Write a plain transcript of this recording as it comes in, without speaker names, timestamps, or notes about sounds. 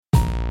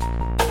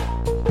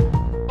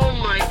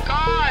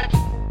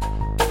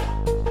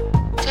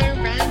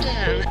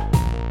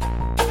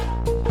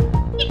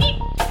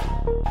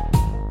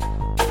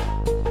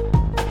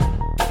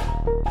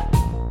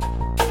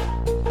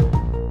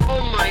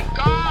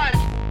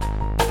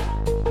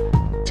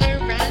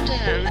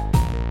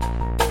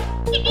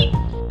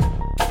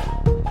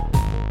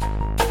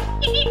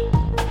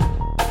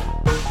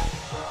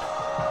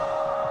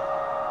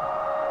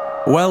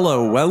Well,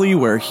 oh, welly,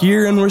 we're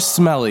here and we're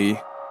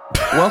smelly.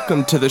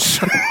 Welcome to the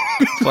show.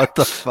 What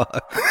the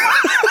fuck?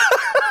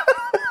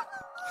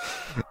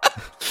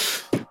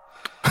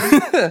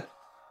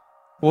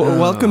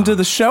 Welcome to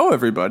the show,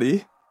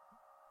 everybody.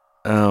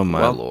 Oh,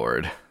 my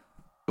lord.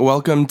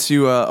 Welcome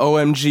to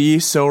OMG,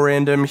 So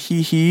Random,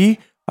 Hee Hee.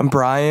 I'm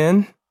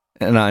Brian.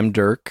 And I'm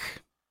Dirk.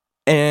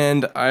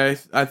 And I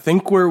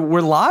think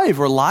we're live.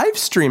 We're live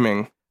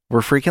streaming.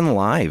 We're freaking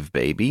live,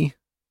 baby.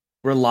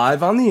 We're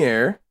live on the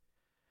air.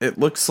 It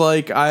looks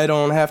like I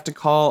don't have to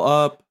call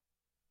up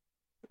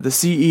the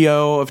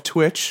CEO of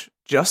Twitch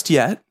just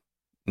yet.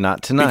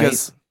 Not tonight.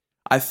 Because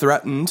I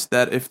threatened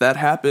that if that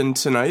happened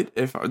tonight,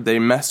 if they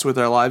messed with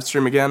our live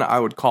stream again, I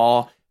would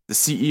call the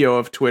CEO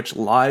of Twitch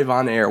live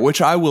on air,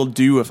 which I will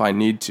do if I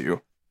need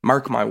to.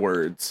 Mark my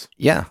words.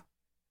 Yeah.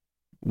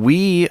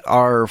 We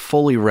are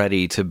fully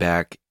ready to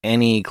back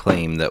any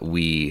claim that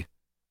we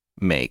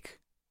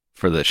make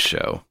for this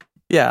show.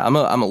 Yeah, I'm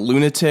a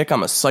lunatic,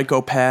 I'm a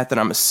psychopath,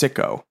 and I'm a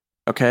sicko.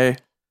 Okay?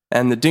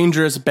 And the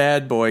Dangerous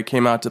Bad Boy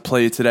came out to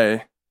play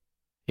today.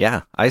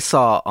 Yeah, I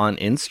saw on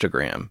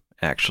Instagram,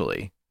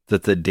 actually,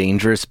 that the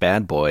Dangerous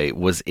Bad Boy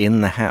was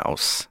in the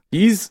house.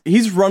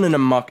 He's running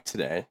amok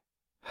today.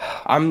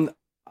 I'm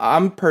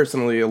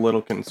personally a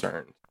little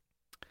concerned.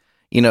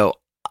 You know,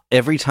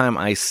 every time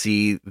I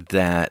see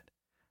that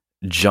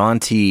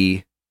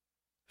jaunty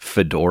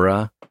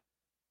fedora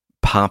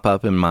pop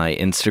up in my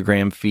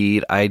Instagram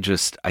feed, I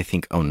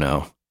think, oh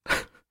no.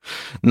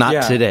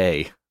 Not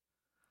today.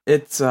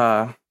 It's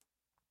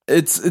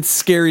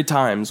scary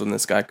times when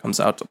this guy comes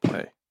out to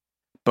play.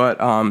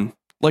 But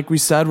like we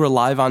said, we're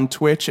live on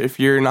Twitch. If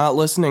you're not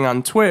listening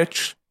on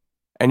Twitch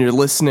and you're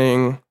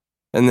listening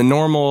in the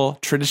normal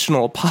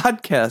traditional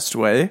podcast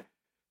way,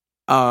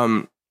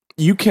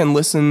 you can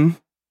listen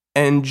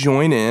and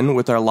join in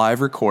with our live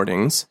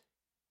recordings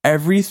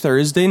every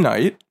Thursday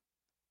night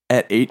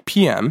at 8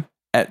 p.m.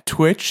 at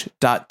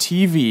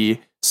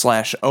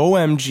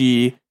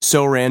twitch.tv/OMG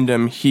So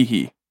Random Hee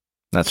Hee.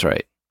 That's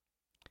right.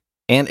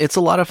 And it's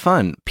a lot of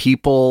fun.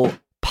 People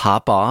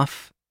pop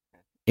off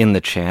in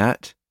the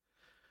chat.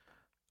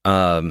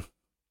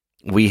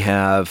 We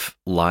have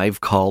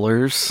live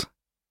callers.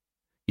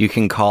 You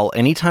can call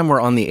anytime we're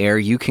on the air.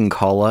 You can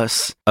call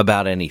us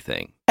about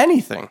anything.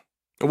 Anything.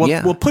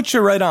 We'll put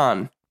you right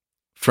on.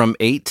 From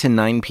 8 to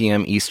 9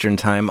 p.m. Eastern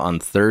Time on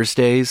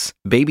Thursdays.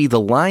 Baby, the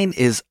line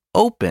is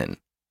open.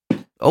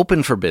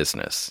 Open for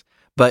business.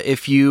 But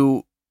if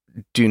you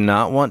do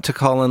not want to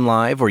call in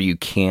live or you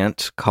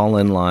can't call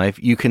in live,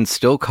 you can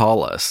still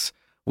call us.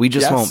 We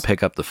just won't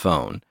pick up the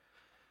phone.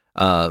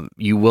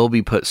 You will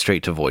be put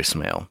straight to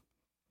voicemail.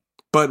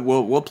 But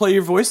we'll play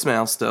your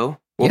voicemail still.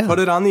 We'll put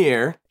it on the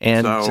air.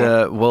 And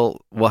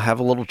we'll have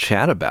a little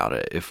chat about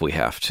it if we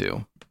have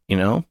to. You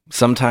know?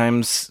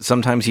 Sometimes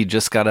you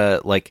just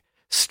gotta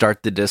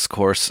start the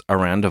discourse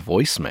around a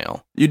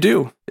voicemail. You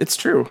do. It's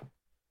true.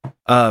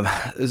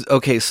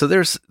 Okay, so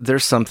there's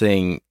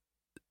something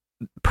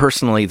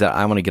personally that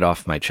I want to get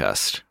off my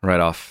chest right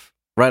off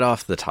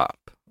the top.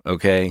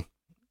 Okay,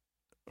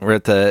 we're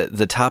at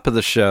the top of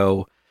the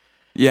show.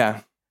 Yeah,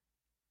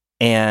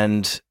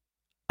 and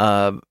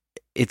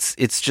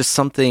it's just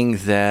something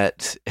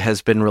that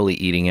has been really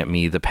eating at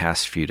me the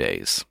past few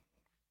days.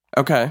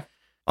 Okay,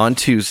 on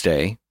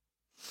Tuesday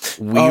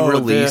we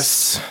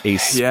released a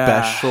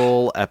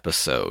special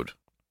episode.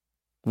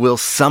 Will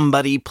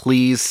somebody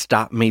please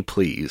stop me,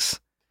 please?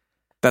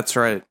 That's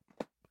right.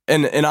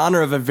 In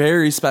honor of a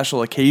very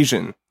special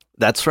occasion.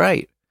 That's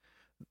right.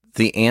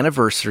 The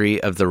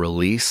anniversary of the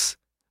release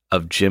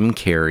of Jim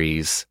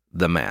Carrey's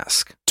The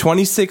Mask.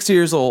 26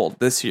 years old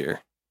this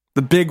year.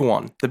 The big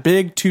one. The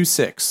big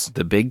 26.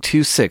 The big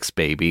 26,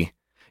 baby.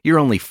 You're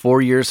only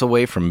 4 years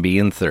away from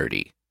being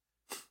 30.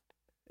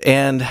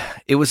 And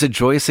it was a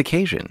joyous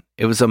occasion.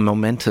 It was a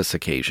momentous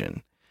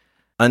occasion.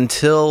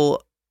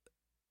 Until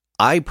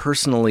I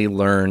personally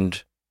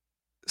learned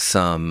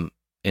some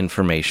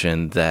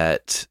information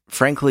that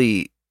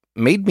frankly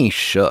made me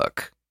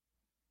shook.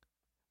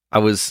 I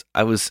was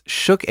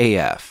shook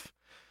AF.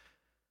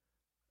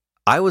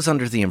 I was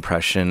under the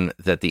impression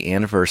that the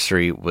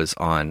anniversary was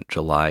on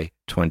July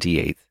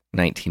 28th,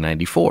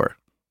 1994.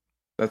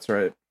 That's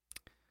right.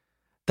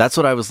 That's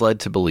what I was led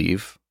to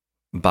believe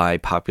by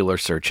popular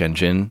search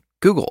engine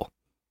Google.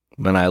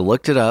 When I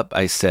looked it up,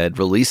 I said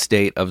release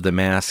date of The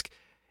Mask.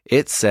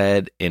 It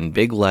said in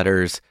big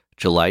letters,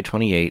 July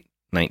 28,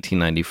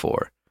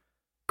 1994.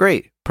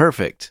 Great.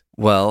 Perfect.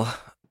 Well,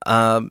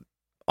 on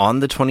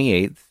the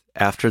 28th,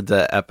 after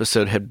the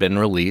episode had been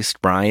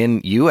released,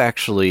 Brian, you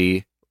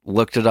actually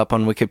looked it up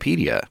on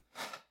Wikipedia.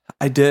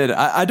 I did.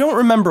 I don't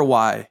remember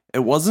why.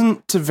 It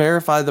wasn't to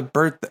verify the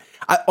birthday.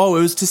 It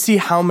was to see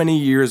how many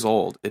years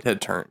old it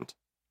had turned.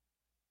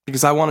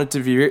 Because I wanted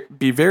to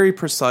be very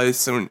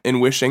precise in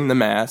wishing The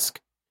Mask,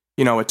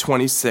 a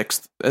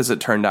 26th, as it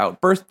turned out,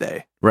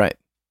 birthday. Right.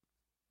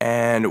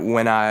 And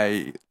when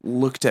I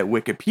looked at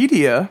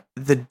Wikipedia,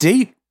 the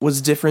date was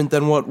different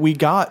than what we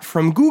got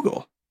from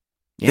Google.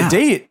 Yeah. The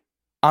date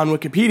on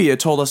Wikipedia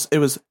told us it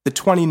was the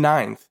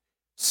 29th.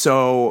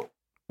 So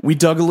we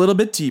dug a little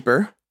bit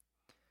deeper.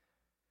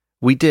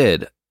 We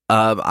did.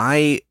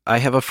 I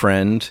have a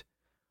friend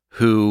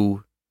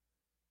who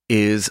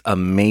is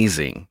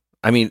amazing.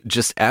 I mean,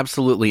 just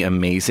absolutely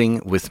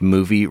amazing with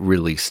movie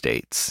release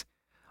dates.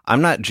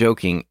 I'm not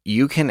joking.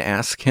 You can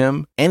ask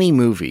him any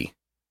movie,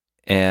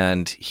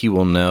 and he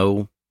will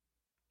know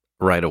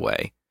right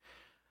away.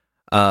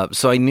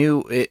 So I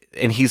knew it,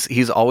 and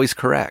he's always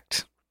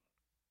correct.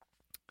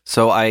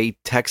 So I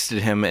texted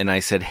him and I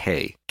said,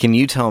 "Hey, can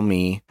you tell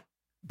me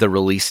the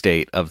release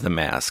date of The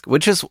Mask?"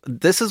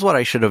 This is what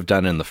I should have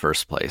done in the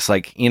first place.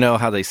 Like, you know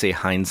how they say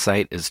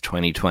hindsight is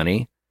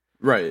 20/20?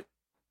 Right.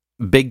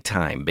 Big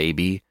time,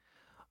 baby.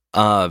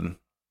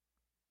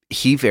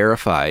 He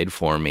verified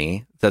for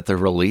me that the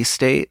release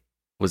date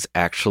was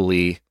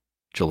actually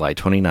July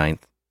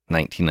 29th,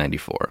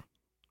 1994.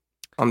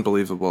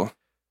 Unbelievable.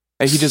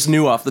 And he just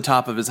knew off the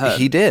top of his head.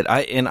 He did.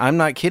 And I'm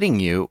not kidding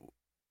you.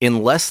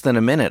 In less than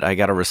a minute, I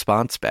got a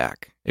response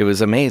back. It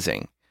was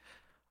amazing.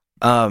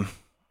 But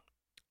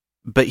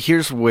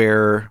here's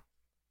where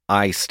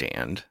I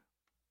stand.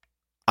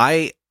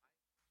 I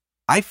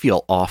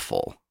feel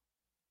awful.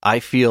 I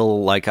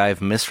feel like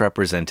I've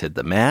misrepresented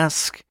The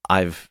Mask.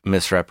 I've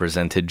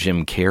misrepresented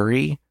Jim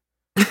Carrey.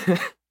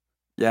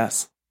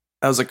 Yes.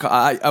 I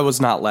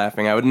was not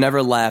laughing. I would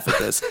never laugh at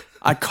this.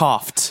 I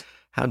coughed.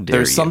 How dare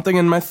There's you? something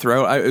in my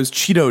throat. It was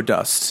Cheeto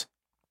dust.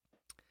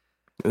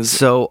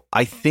 So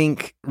I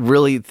think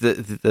really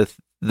the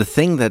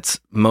thing that's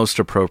most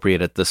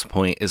appropriate at this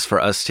point is for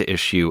us to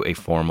issue a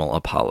formal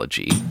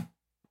apology.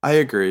 I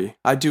agree.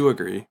 I do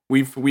agree.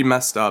 We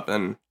messed up,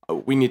 and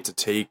we need to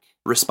take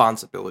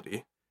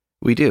responsibility.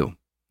 We do.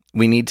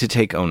 We need to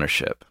take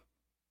ownership.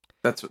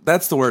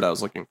 That's the word I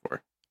was looking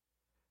for.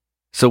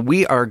 So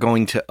we are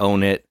going to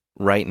own it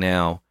right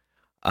now.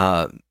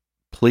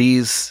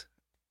 Please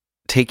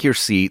take your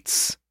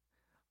seats.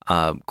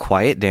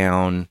 Quiet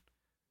down.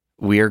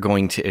 We are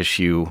going to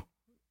issue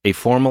a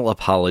formal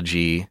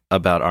apology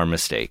about our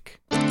mistake.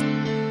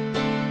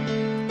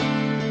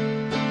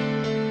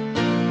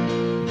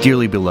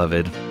 Dearly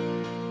beloved,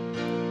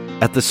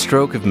 at the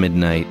stroke of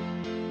midnight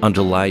on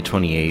July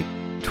 28,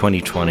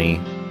 2020,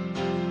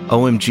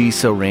 OMG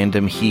so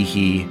random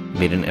he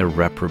made an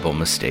irreparable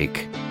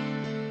mistake.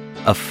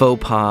 A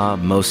faux pas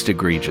most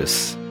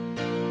egregious.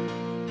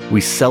 We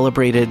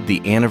celebrated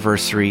the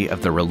anniversary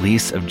of the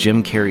release of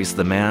Jim Carrey's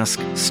The Mask,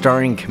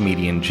 starring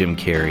comedian Jim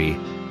Carrey,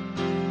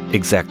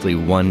 exactly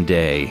one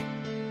day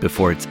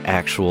before its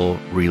actual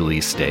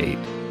release date.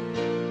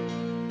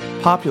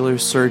 Popular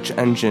search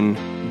engine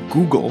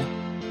Google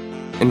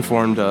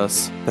informed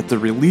us that the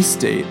release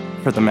date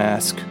for The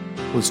Mask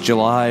was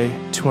July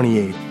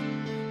 28,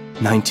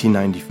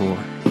 1994.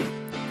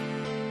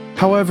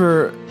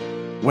 However,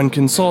 when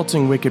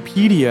consulting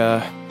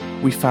Wikipedia,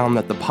 we found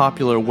that the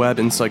popular web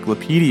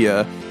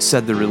encyclopedia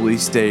said the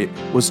release date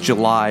was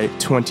July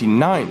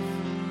 29th,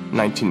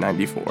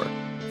 1994.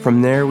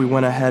 From there, we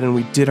went ahead and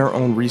we did our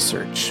own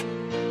research,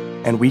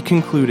 and we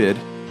concluded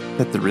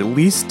that the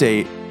release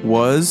date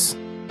was,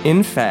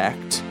 in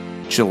fact,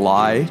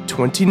 July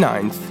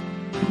 29th,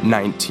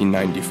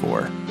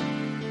 1994.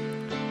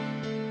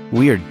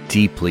 We are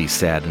deeply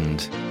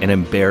saddened and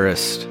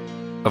embarrassed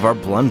of our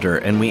blunder,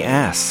 and we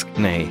ask,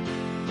 nay,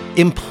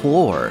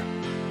 implore,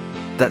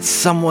 that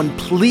someone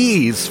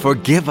please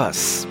forgive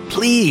us.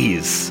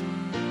 Please.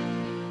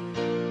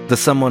 The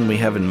someone we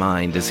have in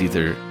mind is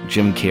either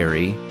Jim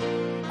Carrey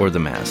or The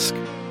Mask.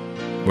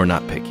 We're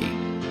not picky.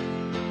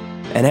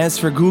 And as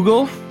for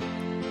Google,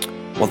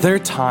 well, their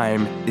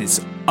time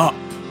is up.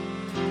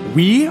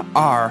 We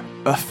are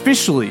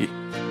officially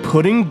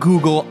putting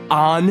Google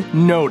on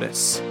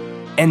notice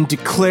and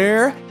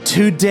declare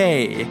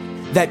today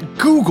that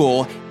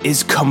Google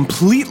is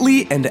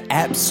completely and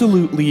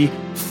absolutely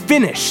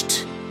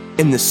finished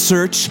in the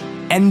search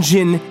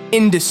engine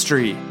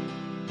industry.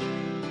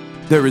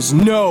 There is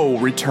no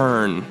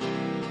return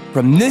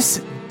from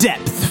this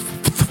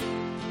depth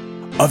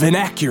of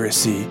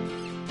inaccuracy.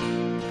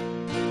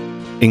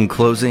 In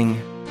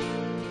closing,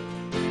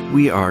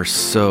 we are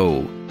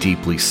so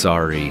deeply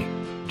sorry,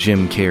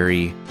 Jim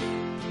Carrey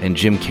and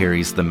Jim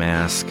Carrey's The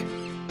Mask.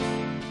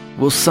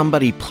 Will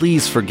somebody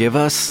please forgive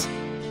us?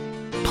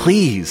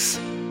 Please.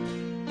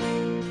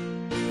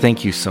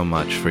 Thank you so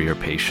much for your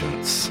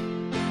patience.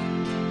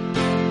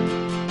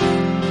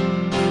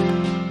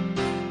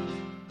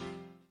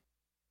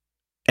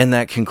 And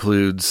that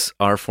concludes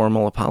our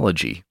formal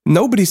apology.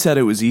 Nobody said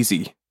it was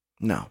easy.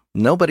 No,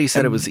 nobody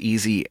said it was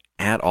easy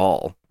at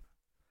all.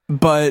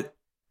 But,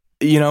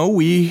 you know,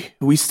 we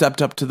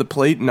stepped up to the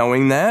plate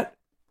knowing that,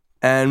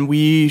 and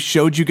we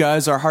showed you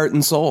guys our heart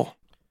and soul.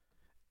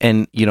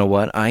 And you know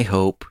what? I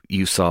hope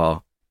you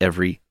saw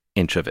every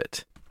inch of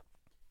it.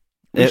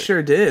 We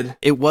sure did.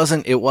 It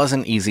wasn't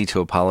easy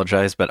to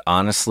apologize, but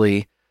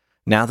honestly,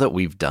 now that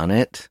we've done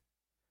it,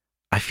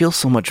 I feel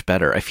so much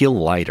better. I feel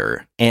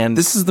lighter. And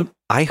this is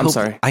I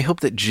hope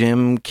that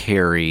Jim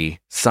Carrey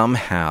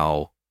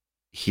somehow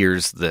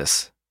hears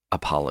this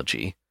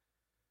apology.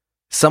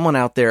 Someone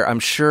out there, I'm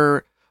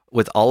sure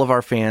with all of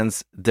our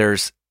fans,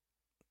 there's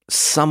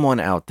someone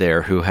out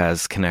there who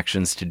has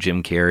connections to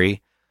Jim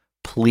Carrey,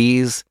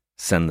 please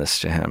send this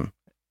to him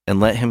and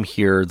let him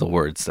hear the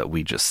words that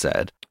we just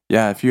said.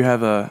 Yeah, if you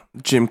have a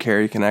Jim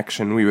Carrey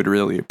connection, we would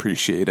really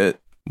appreciate it.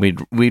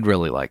 We'd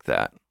really like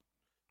that.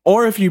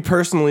 Or if you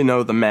personally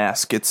know The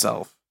Mask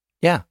itself.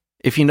 Yeah.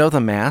 If you know The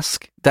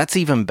Mask, that's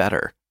even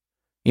better.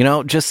 You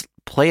know, just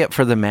play it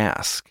for The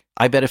Mask.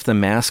 I bet if The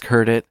Mask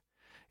heard it,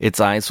 its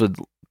eyes would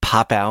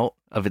pop out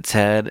of its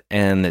head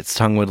and its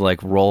tongue would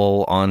like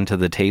roll onto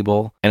the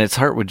table and its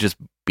heart would just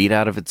beat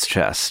out of its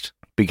chest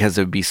because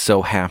it would be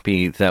so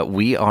happy that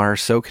we are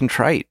so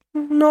contrite.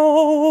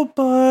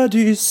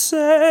 Nobody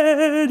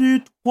said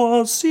it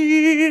was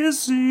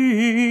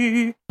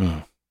easy.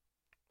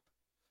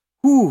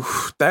 Whew,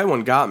 that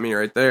one got me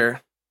right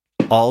there.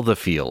 All the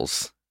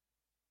feels.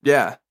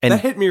 Yeah, and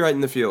that hit me right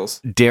in the feels.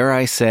 Dare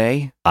I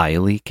say, eye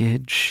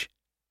leakage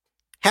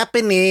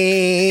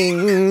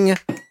happening.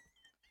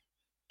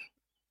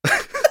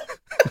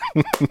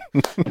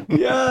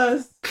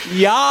 Yes.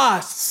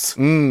 Yes.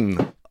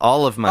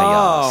 All of my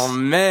yas. Oh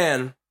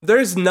man,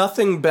 there's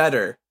nothing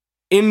better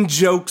in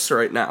jokes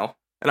right now.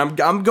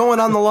 And I'm going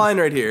on the line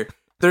right here.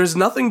 There's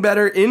nothing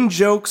better in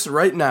jokes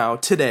right now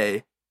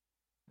today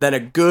than a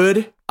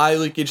good eye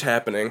leakage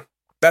happening.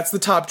 That's the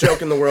top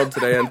joke in the world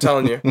today, I'm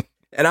telling you.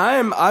 And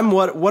I'm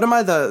what am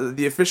I,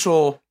 the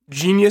official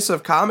genius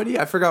of comedy?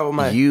 I forgot what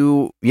my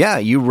You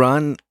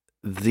run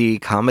the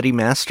comedy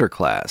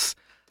masterclass.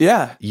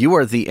 Yeah. You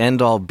are the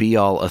end-all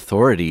be-all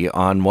authority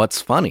on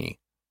what's funny.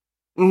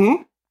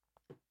 Mm-hmm.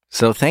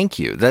 So thank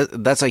you.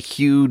 That's a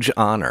huge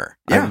honor.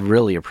 Yeah. I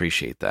really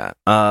appreciate that.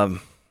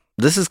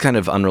 This is kind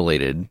of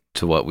unrelated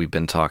to what we've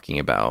been talking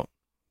about.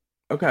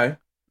 Okay.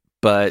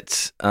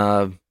 But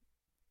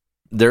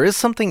there is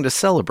something to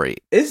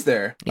celebrate. Is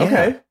there? Yeah.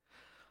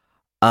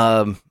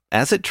 Okay.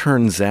 As it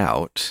turns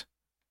out,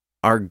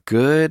 our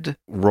good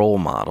role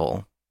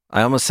model,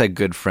 I almost said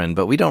good friend,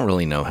 but we don't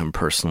really know him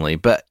personally.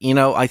 But, you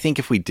know, I think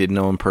if we did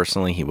know him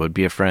personally, he would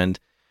be a friend.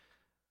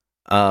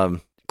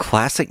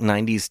 Classic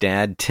 90s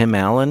dad, Tim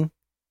Allen,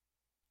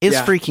 is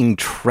freaking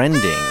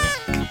trending.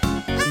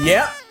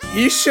 Yeah,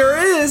 he sure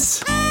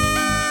is.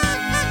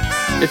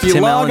 If you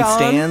Tim log Allen on,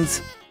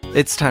 stands,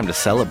 it's time to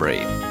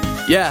celebrate.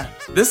 Yeah,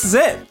 this is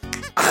it.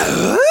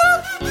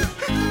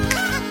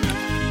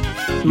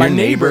 My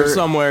neighbor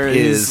somewhere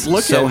is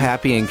looking. So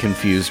happy and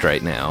confused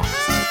right now.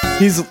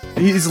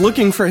 He's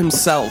looking for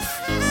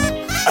himself.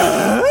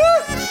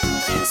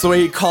 That's the way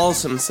he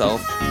calls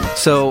himself.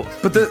 So,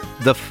 but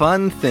the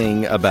fun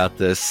thing about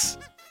this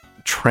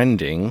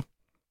trending,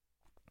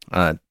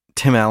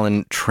 Tim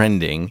Allen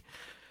trending,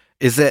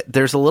 is that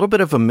there's a little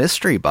bit of a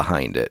mystery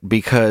behind it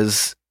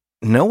because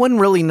no one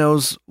really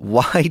knows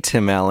why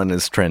Tim Allen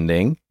is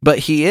trending, but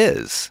he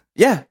is.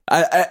 Yeah,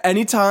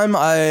 anytime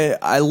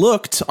I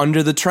looked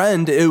under the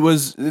trend,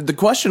 the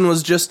question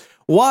was just,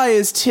 why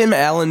is Tim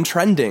Allen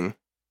trending?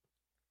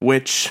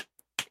 Which,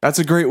 that's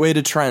a great way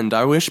to trend.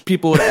 I wish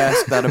people would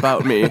ask that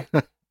about me.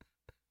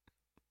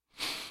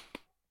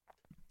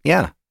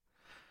 Yeah.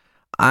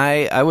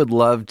 I would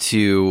love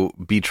to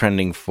be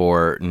trending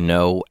for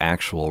no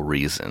actual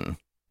reason.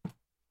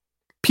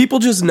 People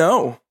just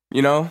know,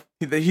 you know,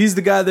 he's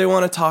the guy they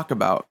want to talk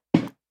about.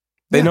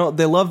 They know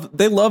they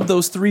love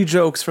those 3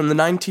 jokes from the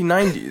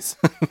 1990s.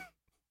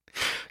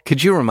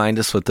 Could you remind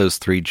us what those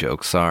 3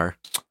 jokes are?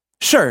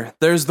 Sure.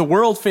 There's the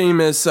world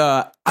famous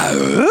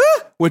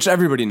which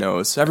everybody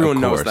knows. Everyone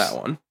knows that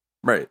one.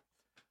 Right.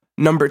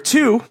 Number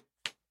 2,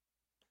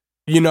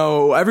 you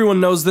know,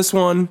 everyone knows this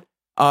one.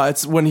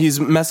 It's when he's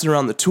messing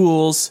around the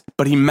tools,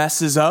 but he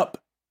messes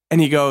up and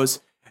he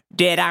goes,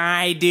 "Did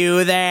I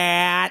do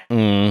that?"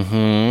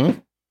 Mm-hmm.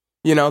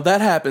 You know,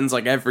 that happens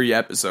like every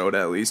episode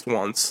at least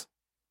once.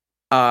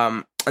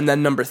 And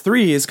then number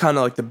 3 is kind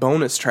of like the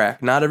bonus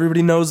track. Not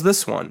everybody knows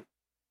this one,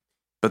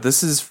 but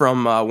this is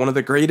from one of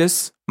the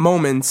greatest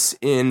moments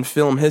in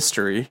film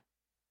history.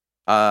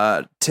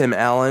 Tim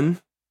Allen,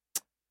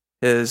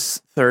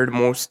 his third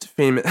most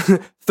famous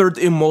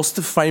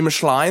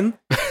line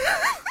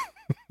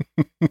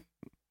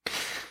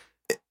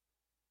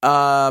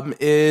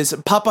is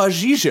Papa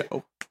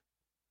Gijo.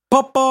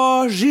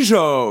 Papa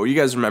Gijo. You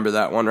guys remember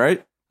that one,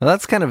 right? Well,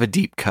 that's kind of a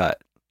deep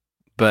cut,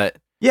 but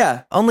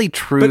yeah, only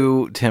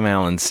true Tim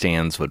Allen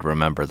stans would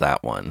remember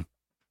that one.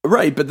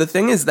 Right, but the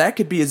thing is, that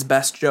could be his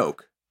best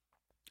joke.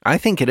 I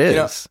think it is. You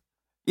know,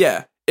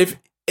 yeah,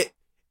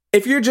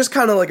 if you're just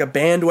kind of like a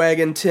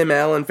bandwagon Tim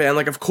Allen fan,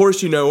 like of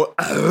course you know.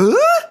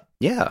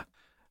 Yeah,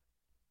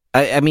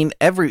 I mean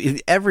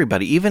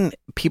everybody, even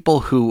people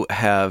who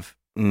have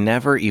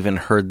never even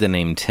heard the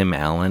name Tim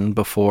Allen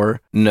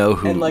before, know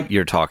who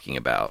you're talking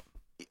about.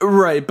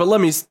 Right, but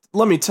let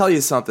me tell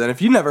you something.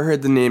 If you never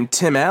heard the name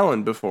Tim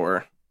Allen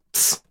before,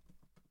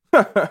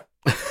 like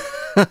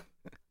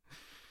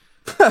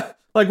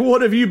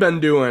what have you been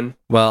doing?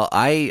 Well,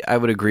 I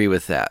would agree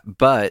with that,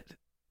 but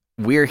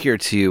we're here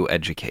to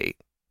educate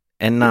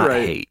and not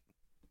hate.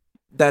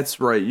 That's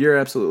right. You're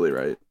absolutely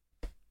right.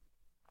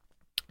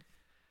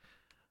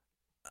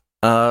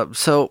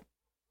 So,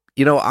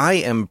 you know, I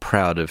am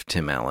proud of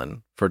Tim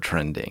Allen for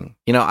trending.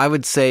 You know, I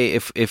would say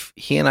if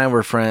he and I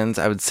were friends,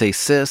 I would say,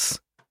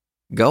 sis,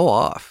 go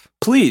off.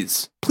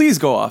 Please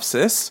go off,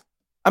 sis.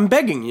 I'm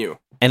begging you.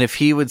 And if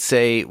he would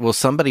say, will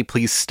somebody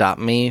please stop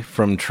me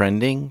from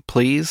trending,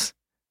 please?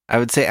 I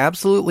would say,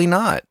 absolutely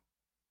not.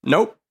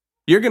 Nope.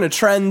 You're going to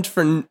trend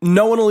for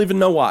no one will even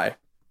know why.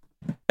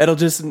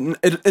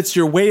 It's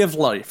your way of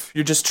life.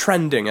 You're just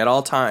trending at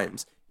all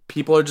times.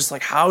 People are just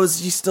like, how is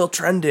he still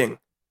trending?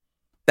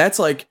 That's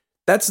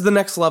the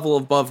next level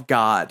above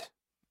God.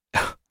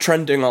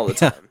 Trending all the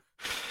time.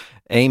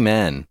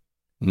 Amen.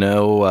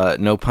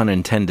 No pun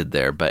intended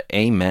there, but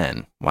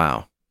amen.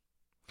 Wow.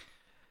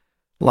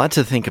 A lot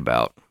to think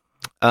about.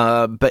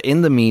 But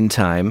in the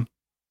meantime,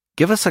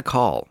 give us a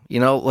call.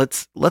 You know,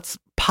 let's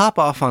pop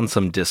off on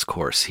some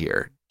discourse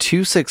here.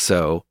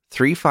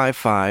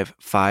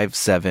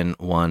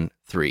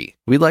 260-355-5713.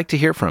 We'd like to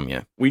hear from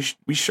you. We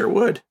sure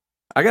would.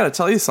 I got to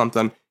tell you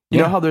something. You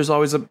know how there's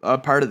always a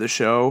part of the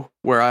show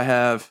where I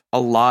have a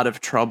lot of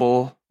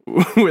trouble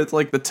with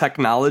like the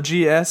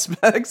technology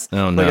aspects?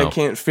 Oh, no. Like I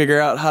can't figure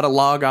out how to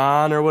log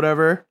on or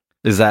whatever.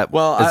 Is that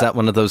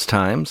one of those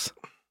times?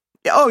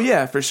 Oh,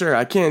 yeah, for sure.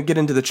 I can't get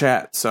into the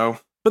chat,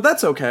 but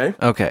that's okay.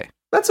 Okay.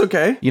 That's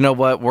okay. You know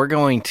what? We're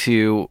going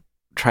to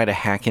try to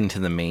hack into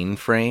the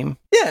mainframe.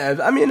 Yeah,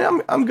 I mean,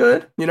 I'm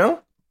good, you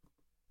know?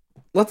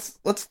 Let's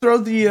throw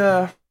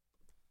the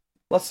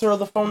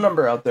phone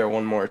number out there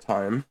one more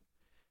time.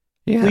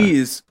 Yeah.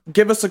 Please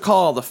give us a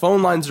call. The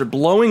phone lines are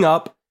blowing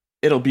up.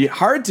 It'll be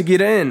hard to get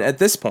in at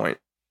this point.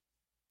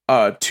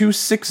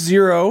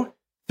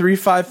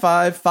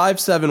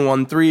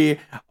 260-355-5713.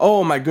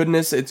 Oh my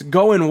goodness, it's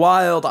going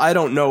wild. I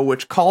don't know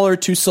which caller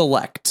to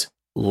select.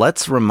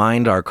 Let's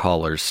remind our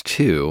callers,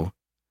 too,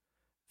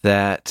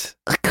 that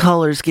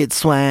callers get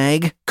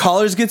swag.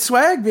 Callers get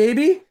swag,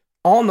 baby.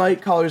 All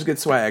night, callers get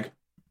swag.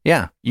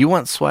 Yeah, you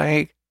want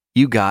swag?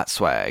 You got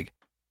swag.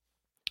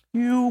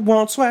 You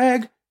want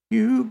swag?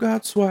 You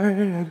got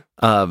swag.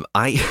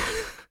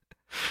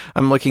 I'm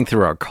looking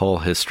through our call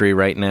history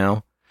right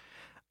now,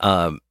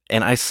 and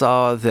I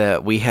saw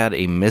that we had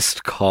a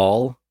missed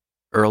call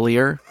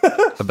earlier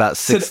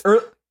about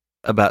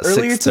about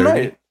earlier 6:30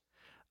 tonight.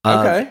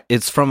 Okay,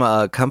 it's from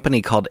a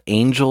company called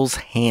Angel's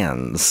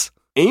Hands.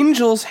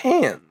 Angel's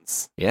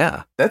Hands.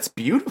 Yeah, that's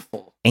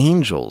beautiful.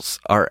 Angels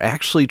are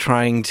actually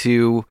trying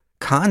to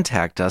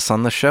contact us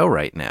on the show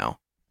right now.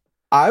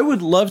 I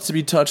would love to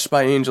be touched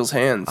by Angel's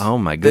hands. Oh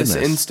my goodness!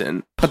 This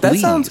instant, Please. But that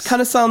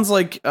sounds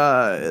like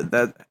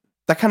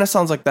that kind of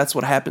sounds like that's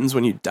what happens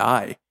when you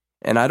die,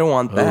 and I don't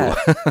want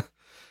that.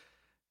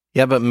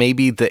 Yeah, but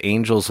maybe the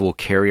angels will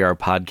carry our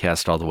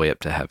podcast all the way up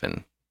to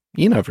heaven.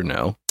 You never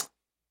know.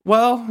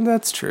 Well,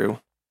 that's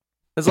true.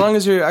 As long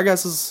as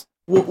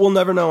we'll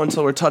never know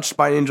until we're touched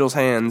by Angel's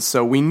hands.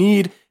 So we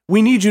need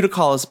you to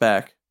call us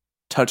back,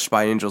 touched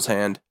by Angel's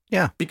hand.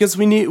 Yeah, because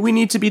we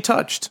need to be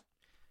touched.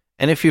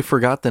 And if you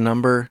forgot the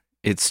number,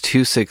 it's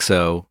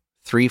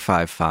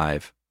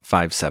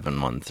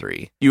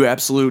 260-355-5713. You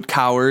absolute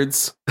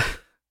cowards.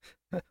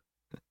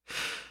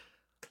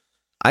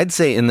 I'd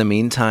say in the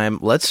meantime,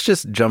 let's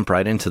just jump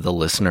right into the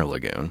listener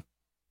lagoon.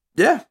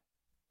 Yeah.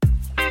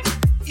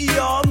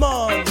 Yeah,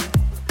 man.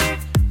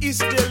 It's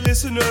the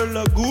listener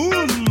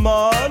lagoon,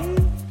 man.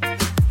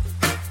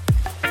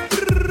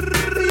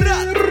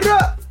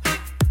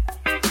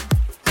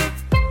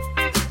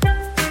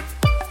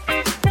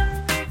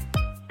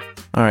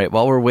 All right,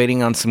 while we're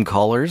waiting on some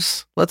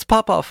callers, let's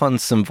pop off on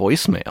some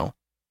voicemail.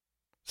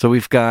 So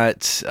we've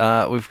got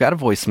a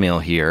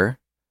voicemail here,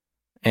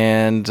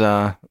 and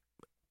I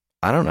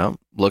don't know,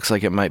 looks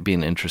like it might be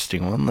an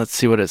interesting one. Let's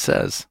see what it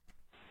says.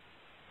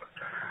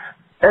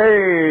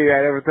 Hey,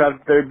 I never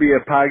thought there'd be a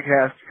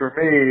podcast for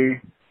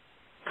me.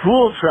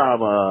 Pool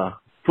trauma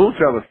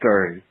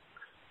stories.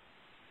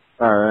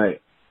 All right,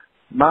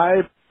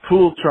 my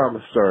pool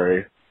trauma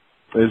story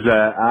is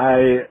that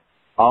I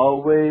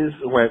always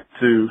went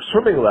to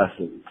swimming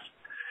lessons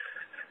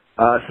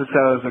since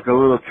I was like a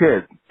little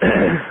kid,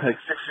 like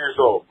 6 years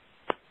old.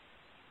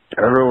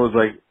 Everyone was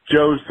like,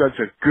 "Joe's such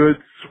a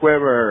good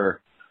swimmer.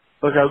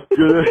 Look how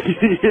good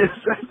he is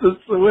as a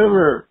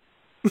swimmer."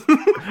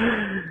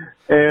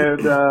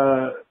 And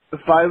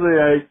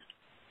finally,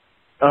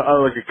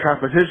 like a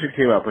competition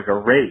came up, like a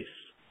race,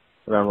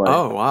 and I'm like,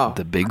 "Oh wow,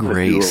 the big I'm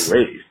race! Do a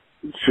race,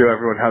 show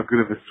everyone how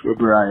good of a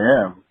swimmer I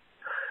am."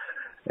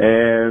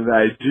 And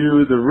I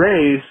do the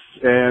race,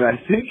 and I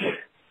think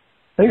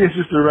it's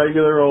just a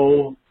regular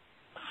old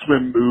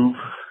swim move,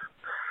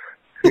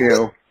 you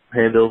know,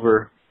 hand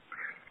over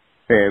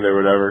hand or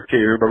whatever.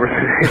 Can't remember the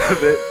name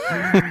of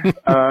it.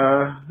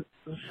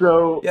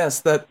 So yes,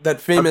 that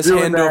famous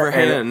hand over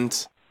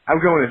hand. I'm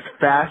going as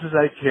fast as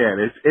I can.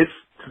 It's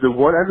to the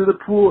one end of the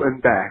pool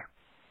and back.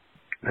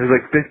 There's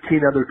like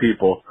 15 other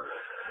people,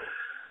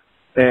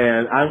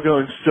 and I'm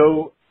going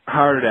so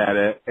hard at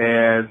it,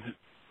 and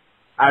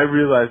I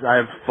realize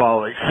I'm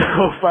falling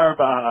so far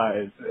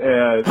behind,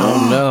 and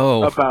oh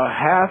no! About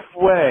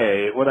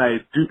halfway when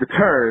I do the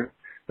turn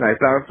and I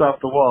bounce off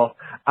the wall,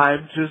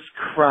 I'm just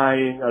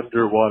crying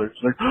underwater,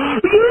 just like,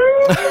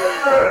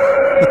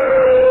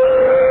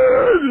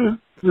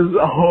 This is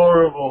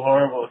horrible,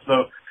 horrible.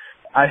 So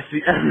I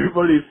see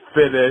everybody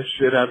finish,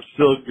 and I'm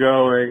still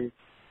going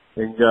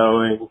and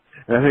going.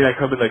 And I think I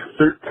come in like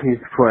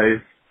 13th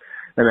place.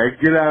 And I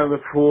get out of the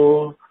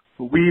pool,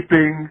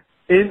 weeping,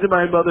 into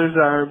my mother's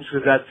arms,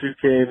 because that's who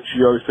came.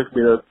 She always took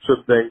me to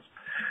swim things.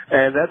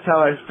 And that's how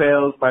I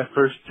failed my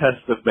first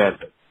test of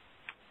manhood.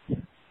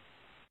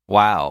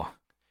 Wow.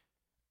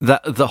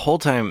 The whole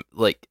time,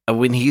 like,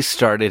 when he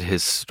started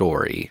his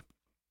story,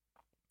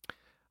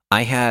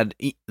 I had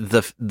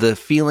the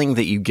feeling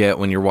that you get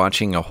when you're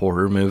watching a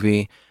horror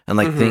movie, and,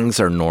 like, things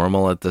are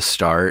normal at the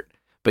start,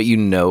 but you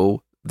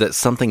know that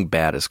something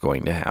bad is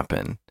going to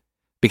happen.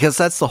 Because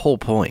that's the whole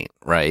point,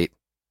 right?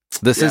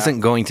 This isn't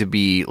going to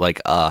be, like,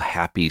 a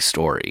happy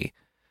story.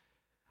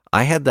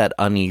 I had that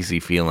uneasy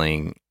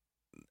feeling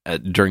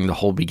during the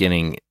whole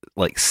beginning,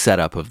 like,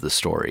 setup of the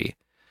story.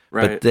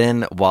 Right. But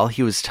then while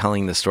he was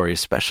telling the story,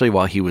 especially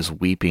while he was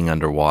weeping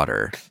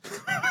underwater.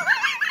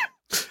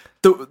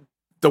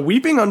 The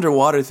weeping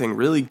underwater thing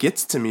really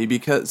gets to me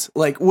because,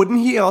 like, wouldn't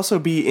he also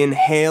be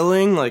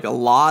inhaling, like, a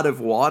lot of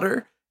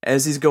water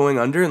as he's going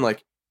under and,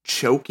 like,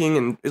 choking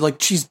and,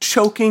 like, she's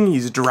choking,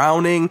 he's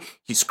drowning,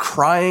 he's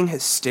crying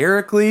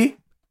hysterically?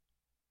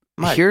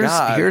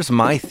 Here's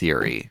my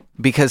theory.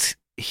 Because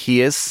he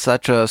is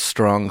such a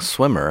strong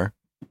swimmer,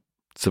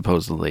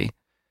 supposedly.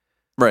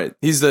 Right.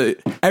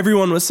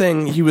 Everyone was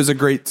saying he was a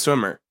great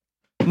swimmer.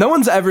 No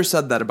one's ever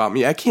said that about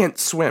me. I can't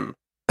swim.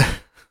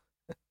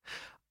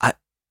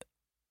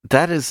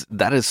 That is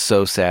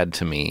so sad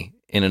to me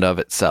in and of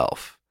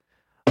itself.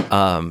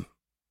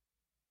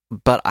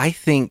 But I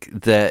think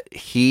that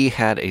he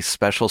had a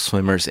special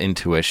swimmer's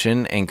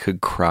intuition and could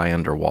cry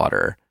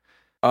underwater.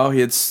 Oh, he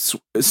had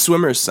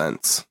swimmer's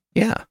sense.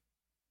 Yeah.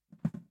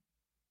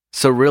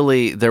 So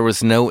really, there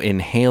was no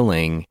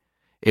inhaling.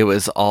 It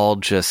was all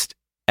just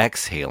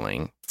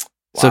exhaling.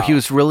 Wow. So he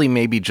was really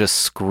maybe just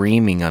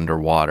screaming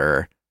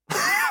underwater.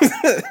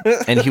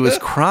 And he was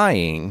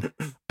crying,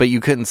 but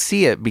you couldn't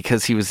see it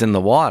because he was in the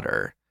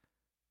water.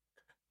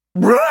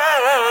 But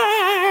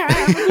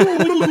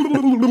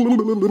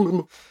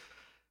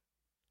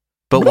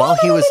while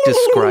he was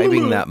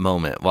describing that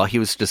moment, while he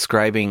was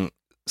describing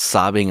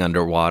sobbing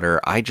underwater,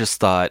 I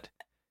just thought,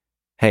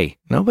 hey,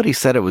 nobody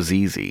said it was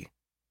easy.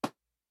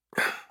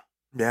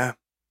 Yeah.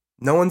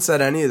 No one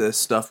said any of this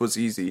stuff was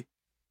easy.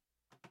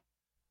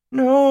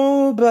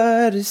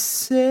 Nobody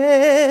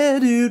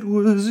said it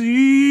was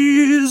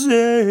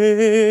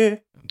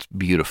easy. It's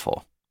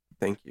beautiful.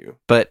 Thank you.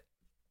 But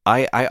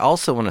I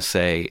also want to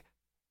say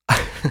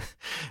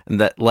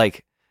that,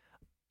 like,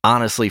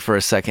 honestly, for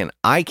a second,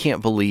 I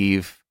can't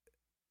believe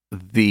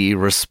the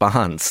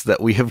response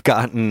that we have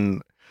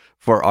gotten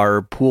for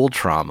our pool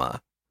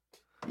trauma.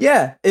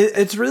 Yeah,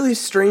 it's really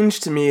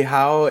strange to me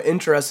how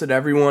interested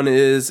everyone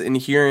is in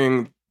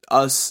hearing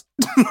us,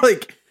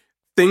 like,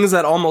 things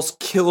that almost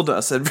killed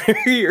us at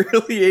very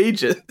early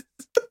ages.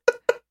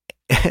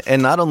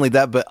 And not only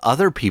that, but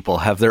other people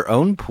have their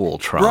own pool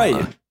trauma.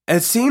 Right.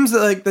 It seems that,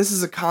 like, this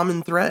is a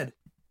common thread.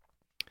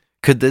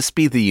 Could this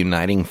be the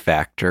uniting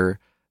factor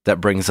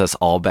that brings us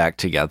all back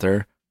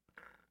together?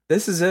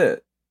 This is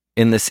it.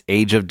 In this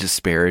age of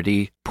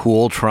disparity,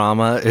 pool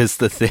trauma is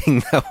the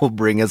thing that will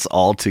bring us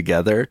all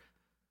together.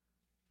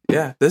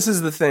 Yeah, this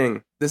is the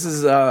thing. This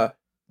is the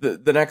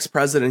next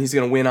president he's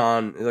going to win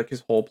on, like,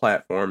 his whole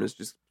platform is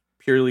just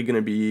purely going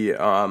to be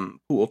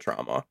pool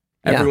trauma.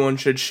 Yeah. Everyone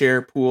should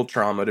share pool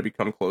trauma to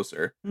become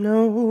closer.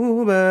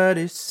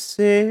 Nobody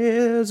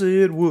says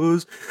it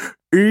was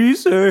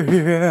easy.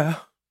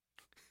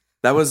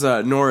 That was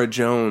Nora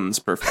Jones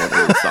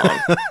performing the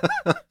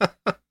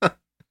song.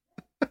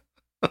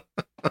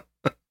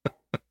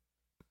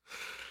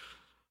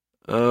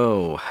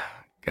 Oh,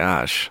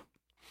 gosh.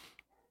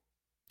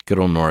 Good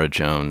old Nora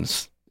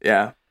Jones.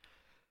 Yeah.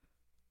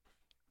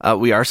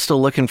 We are still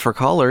looking for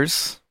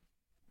callers.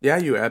 Yeah,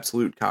 you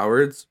absolute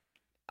cowards.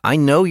 I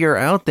know you're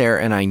out there,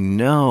 and I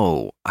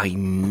know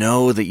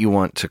that you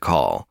want to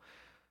call.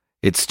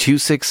 It's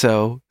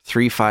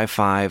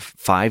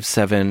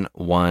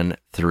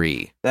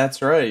 260-355-5713.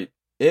 That's right.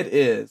 It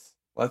is.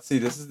 Let's see,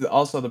 this is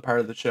also the part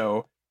of the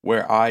show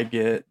where I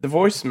get the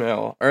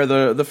voicemail, or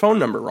the phone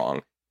number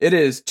wrong. It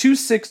is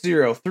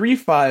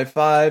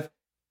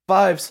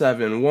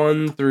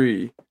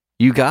 260-355-5713.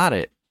 You got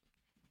it.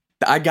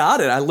 I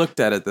got it. I looked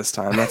at it this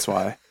time, that's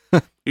why.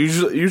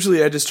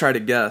 Usually I just try to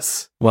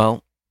guess.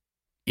 Well,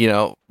 you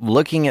know,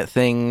 looking at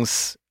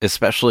things,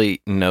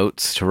 especially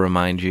notes to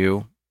remind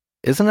you,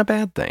 isn't a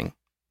bad thing.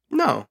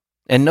 No.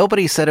 And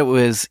nobody said it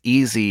was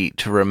easy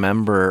to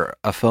remember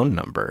a phone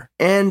number.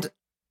 And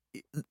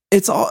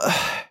it's all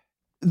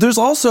there's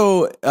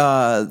also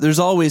there's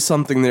always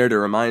something there to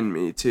remind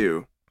me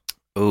too.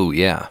 Oh,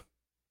 yeah.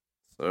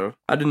 So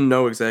I didn't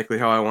know exactly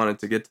how I wanted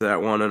to get to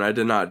that one, and I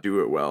did not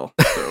do it well.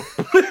 So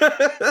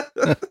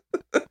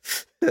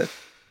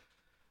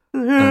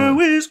there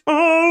is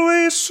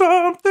always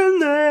something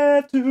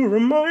there to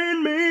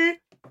remind me.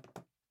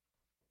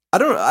 I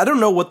don't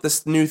know what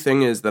this new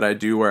thing is that I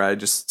do where I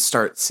just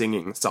start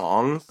singing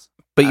songs.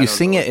 But you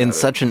sing it in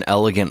such an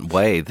elegant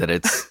way that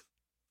it's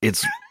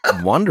It's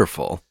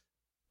wonderful.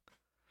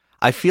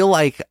 I feel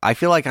like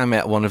I'm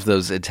at one of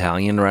those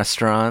Italian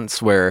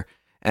restaurants where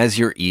as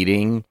you're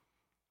eating,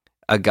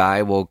 a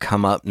guy will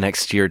come up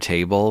next to your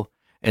table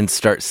and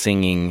start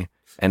singing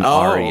an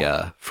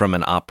aria from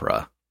an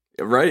opera.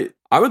 Right.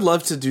 I would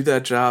love to do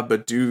that job,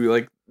 but do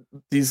like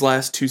these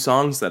last two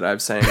songs that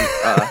I've sang.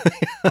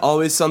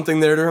 Always Something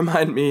There to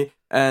Remind Me.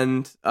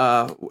 And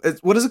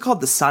what is it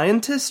called? The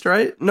Scientist,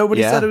 right?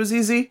 Nobody said it was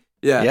easy?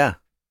 Yeah. Yeah.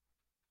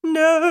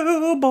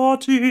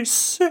 Nobody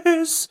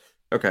says.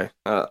 Okay.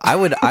 I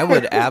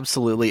would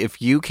absolutely,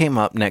 if you came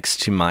up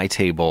next to my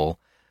table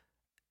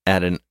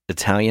at an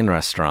Italian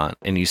restaurant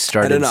and you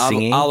started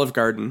singing. Olive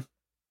Garden.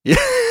 Yeah.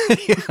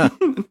 Yeah.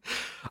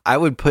 I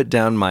would put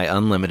down my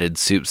unlimited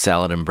soup,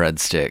 salad, and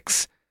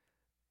breadsticks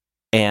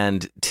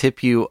and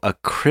tip you a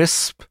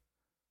crisp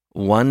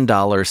 $1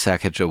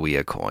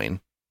 Sacagawea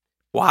coin.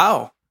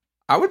 Wow.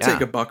 I would take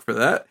 $1 for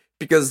that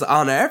because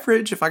on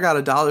average, if I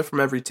got $1 from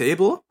every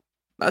table,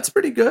 that's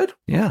pretty good.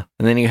 Yeah.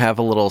 And then you have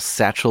a little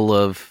satchel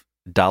of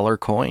dollar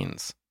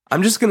coins.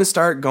 I'm just going to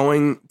start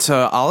going to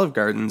Olive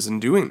Gardens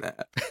and doing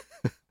that.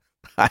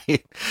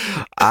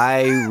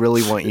 I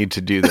really want you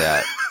to do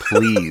that.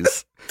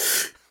 Please.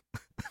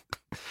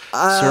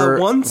 Sir,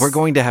 we're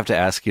going to have to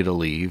ask you to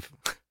leave.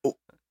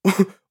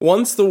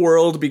 Once the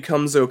world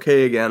becomes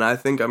okay again, I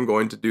think I'm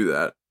going to do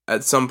that.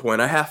 At some point,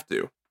 I have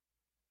to.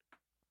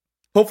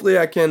 Hopefully,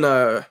 I can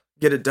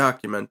get it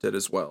documented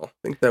as well. I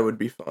think that would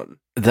be fun.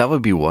 That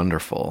would be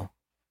wonderful.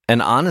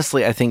 And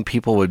honestly, I think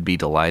people would be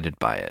delighted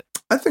by it.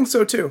 I think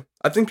so, too.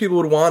 I think people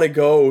would want to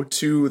go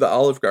to the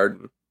Olive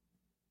Garden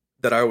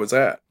that I was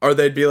at. Or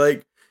they'd be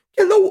like,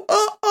 can the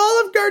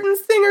Olive Garden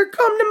singer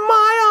come to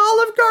my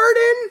Olive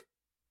Garden?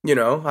 You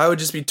know, I would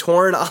just be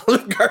touring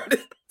Olive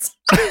Gardens.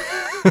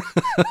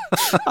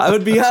 I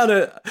would be on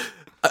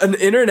an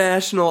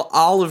international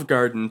Olive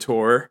Garden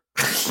tour,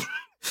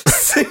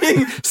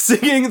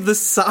 singing The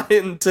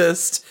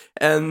Scientist,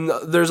 and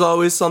There's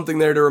Always Something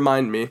There to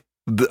Remind Me.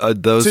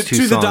 Those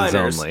two songs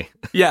only.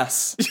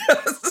 Yes.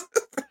 Yes.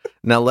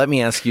 Now, let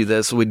me ask you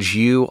this. Would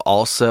you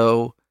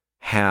also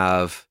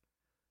have,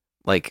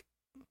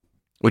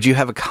 would you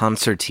have a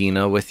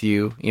concertina with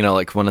you? You know,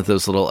 like one of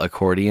those little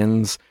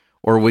accordions?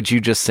 Or would you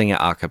just sing it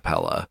a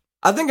cappella?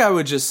 I think I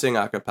would just sing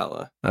a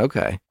cappella.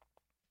 Okay.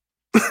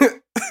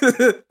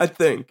 I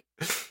think.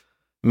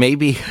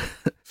 Maybe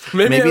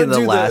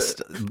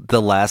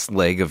the last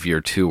leg of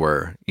your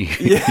tour,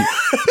 you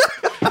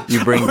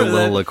bring the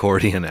little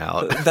accordion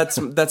out.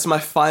 That's my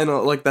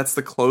final, that's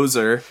the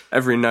closer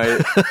every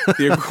night.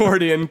 The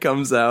accordion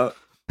comes out.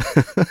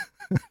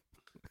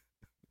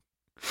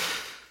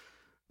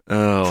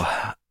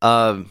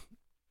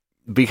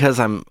 Because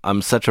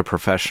I'm such a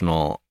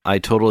professional, I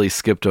totally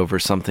skipped over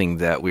something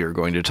that we were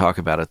going to talk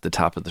about at the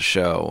top of the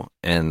show,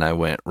 and I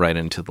went right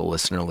into the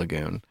listener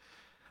lagoon.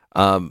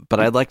 But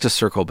I'd like to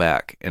circle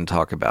back and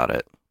talk about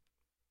it.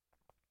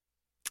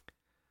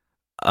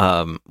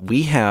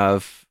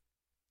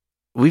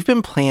 We've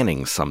been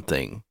planning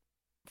something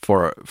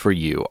for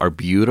you, our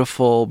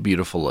beautiful,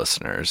 beautiful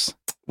listeners.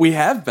 We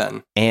have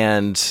been,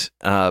 and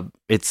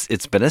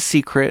it's been a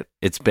secret.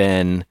 It's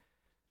been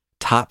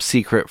top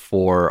secret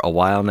for a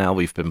while now.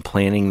 We've been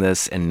planning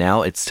this, and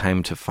now it's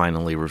time to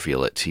finally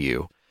reveal it to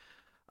you.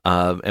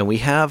 And we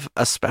have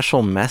a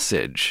special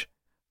message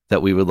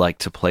that we would like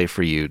to play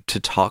for you to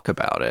talk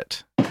about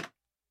it.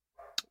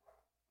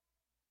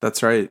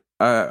 That's right.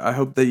 I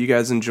hope that you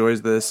guys enjoy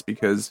this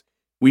because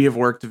we have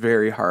worked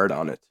very hard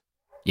on it.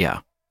 Yeah.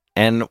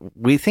 And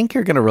we think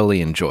you're going to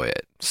really enjoy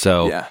it.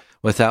 So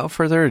without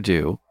further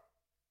ado,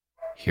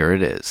 here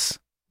it is.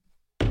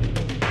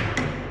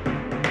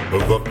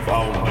 The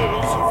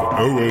founders of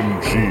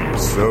OMG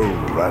So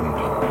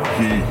Random,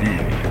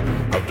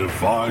 have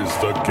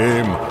devised a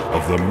game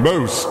of the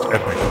most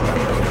epic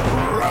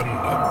and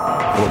random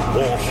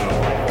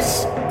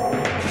proportions.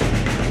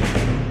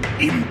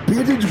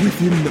 Embedded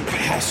within the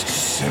past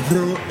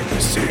several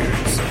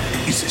episodes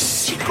is a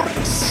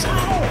secret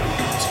sound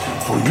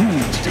for you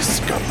to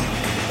discover.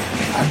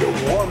 And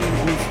one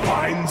who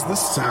finds the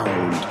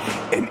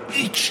sound in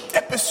each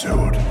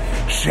episode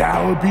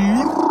shall be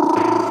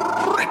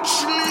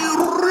richly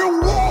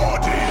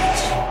rewarded.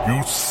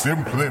 You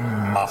simply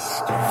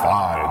must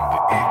find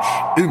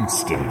each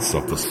instance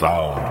of the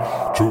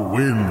sound to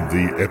win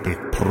the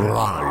epic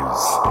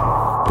prize.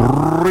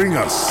 Bring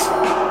us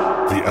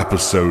the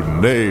episode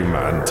name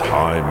and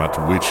time at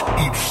which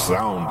each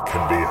sound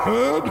can be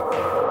heard,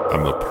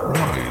 and the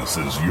prize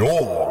is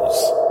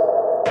yours.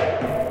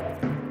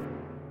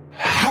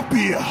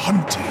 Happy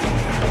hunting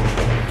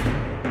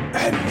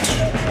and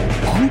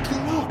good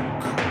luck.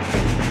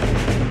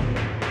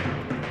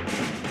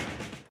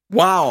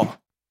 Wow.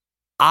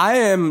 I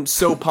am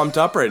so pumped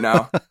up right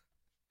now.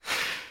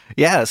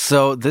 Yeah,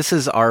 so this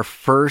is our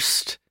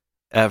first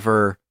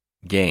ever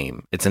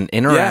game. It's an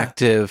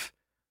interactive,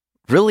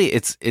 really,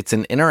 it's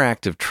an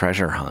interactive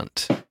treasure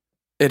hunt.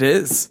 It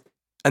is.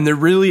 And there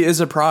really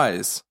is a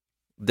prize.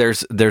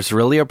 There's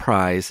really a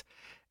prize,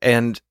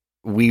 and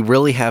we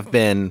really have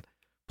been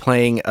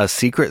playing a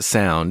secret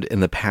sound in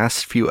the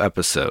past few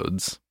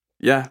episodes.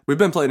 Yeah, we've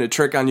been playing a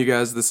trick on you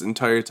guys this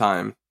entire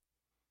time.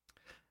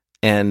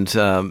 And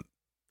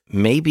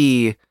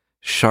maybe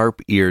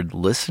sharp-eared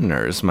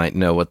listeners might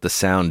know what the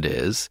sound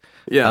is.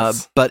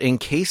 Yes. But in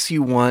case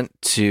you want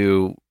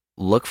to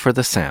listen for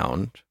the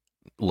sound,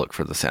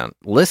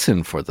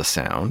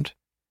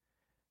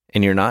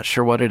 and you're not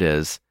sure what it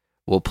is,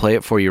 we'll play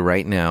it for you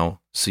right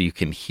now so you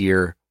can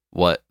hear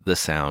what the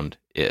sound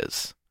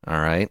is. All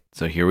right?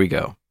 So here we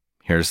go.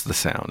 Here's the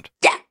sound.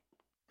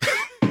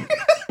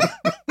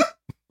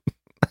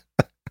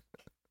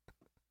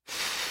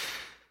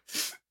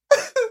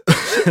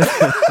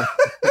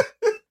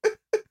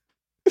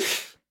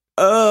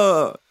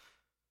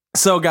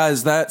 So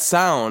guys, that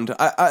sound,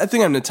 I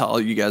think I'm going to tell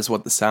you guys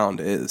what the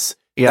sound is.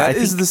 Yeah, I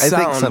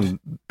think some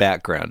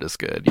background is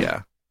good,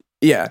 yeah.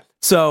 Yeah.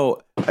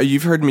 So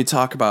you've heard me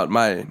talk about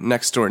my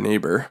next door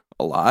neighbor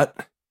a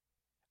lot.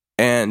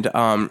 And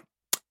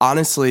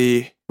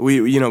honestly,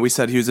 we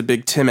said he was a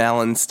big Tim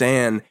Allen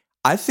stan.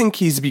 I think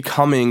he's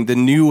becoming the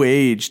new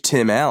age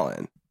Tim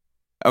Allen.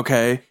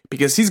 Okay?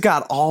 Because he's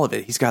got all of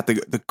it. He's got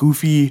the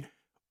goofy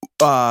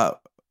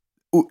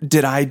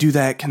did I do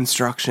that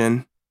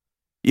construction?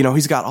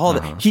 He's got all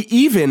of it. He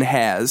even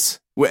has,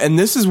 and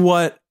this is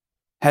what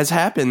has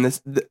happened.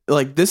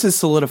 This has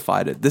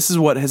solidified it. This is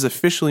what has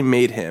officially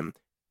made him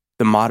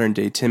the modern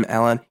day Tim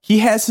Allen. He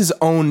has his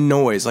own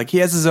noise. Like he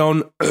has his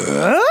own,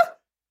 and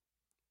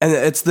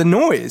it's the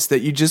noise that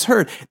you just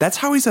heard. That's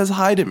how he says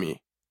hi to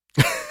me.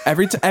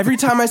 Every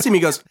time I see him, he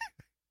goes.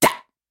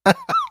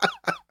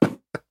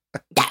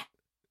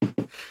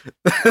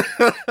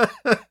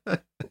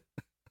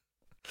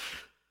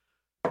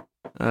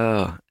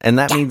 Oh, and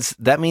that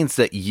means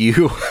that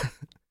you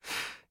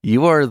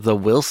are the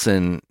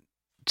Wilson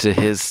to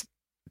his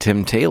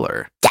Tim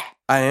Taylor.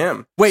 I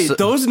am. Wait,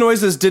 those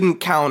noises didn't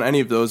count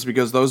any of those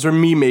because those are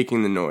me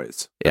making the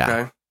noise. Yeah.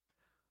 Okay?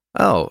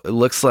 Oh, it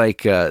looks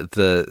like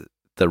the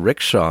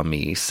rickshaw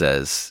me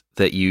says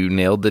that you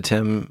nailed the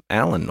Tim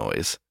Allen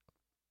noise.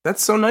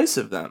 That's so nice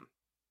of them.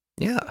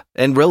 Yeah,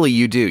 and really,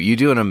 you do. You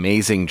do an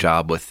amazing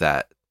job with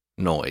that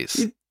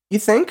noise. You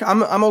think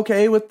I'm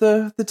okay with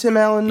the Tim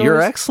Allen noise?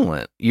 You're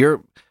excellent.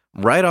 You're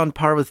right on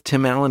par with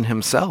Tim Allen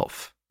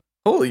himself.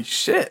 Holy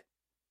shit.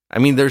 I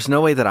mean, there's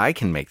no way that I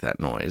can make that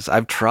noise.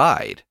 I've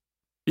tried.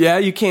 Yeah,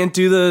 you can't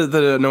do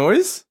the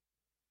noise?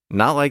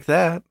 Not like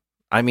that.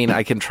 I mean,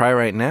 I can try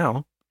right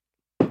now.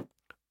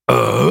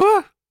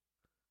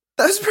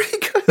 That's pretty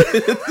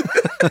good.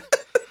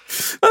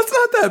 That's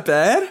not that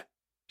bad.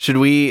 Should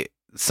we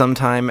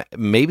sometime,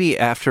 maybe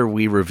after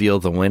we reveal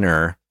the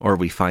winner or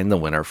we find the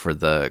winner for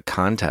the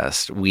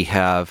contest, we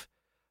have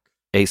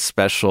a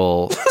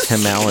special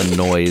Tim Allen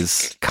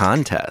noise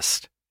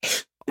contest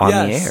on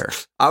the air?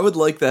 I would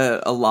like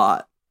that a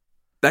lot.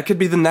 That could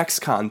be the next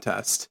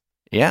contest.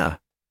 Yeah.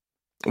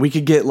 We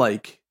could get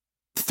like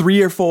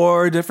 3 or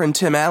 4 different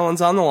Tim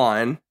Allens on the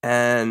line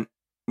and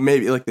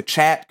maybe like the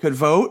chat could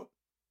vote.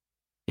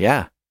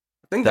 Yeah.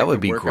 I think that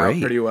would be work great.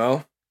 Out pretty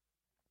well.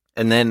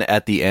 And then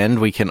at the end,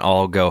 we can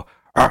all go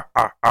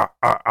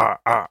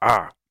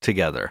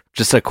together.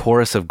 Just a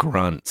chorus of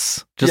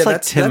grunts. Just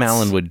like Tim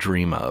Allen would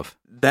dream of.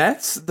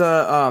 That's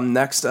the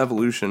next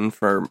evolution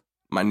for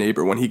my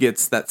neighbor when he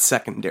gets that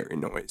secondary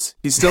noise.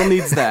 He still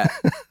needs that.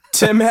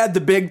 Tim had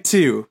the big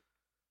 2.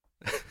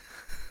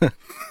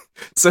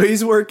 So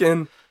he's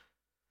working.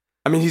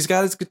 I mean, he's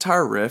got his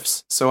guitar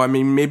riffs. So, I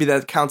mean, maybe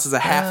that counts as a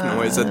half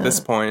noise at this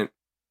point.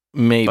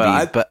 Maybe,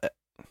 but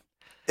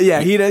yeah,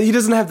 he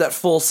doesn't have that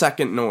full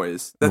second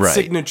noise. That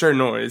signature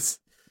noise.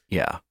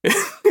 Yeah.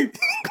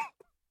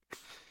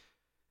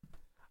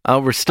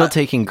 We're still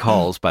taking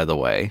calls, by the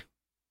way.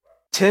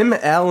 Tim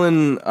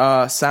Allen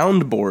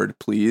soundboard,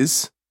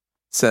 please,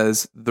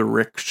 says the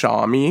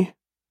rickshaw me.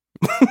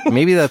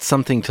 Maybe that's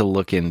something to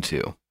look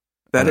into.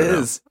 That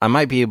is. I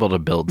might be able to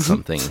build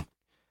something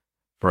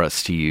for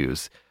us to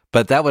use.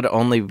 But that would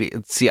only be...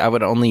 See, I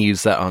would only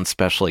use that on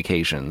special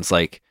occasions,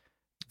 like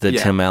the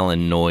Tim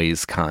Allen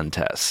noise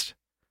contest.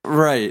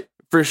 Right,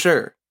 for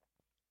sure.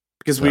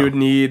 Because we would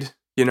need,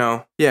 we'd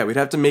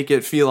have to make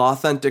it feel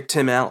authentic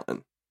Tim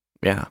Allen.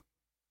 Yeah.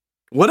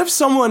 What if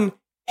someone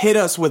hit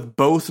us with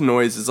both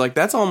noises? Like,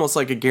 that's almost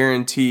like a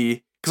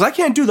guarantee. Because I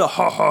can't do the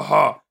ha ha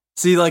ha.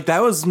 See, like,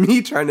 that was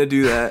me trying to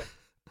do that.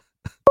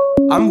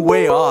 I'm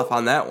way off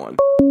on that one.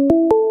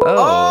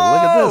 Oh,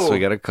 look at this. We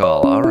got a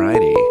call.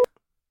 Alrighty.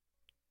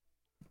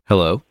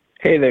 Hello?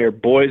 Hey there,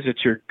 boys.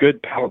 It's your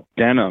good pal,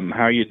 Denim.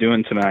 How are you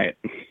doing tonight?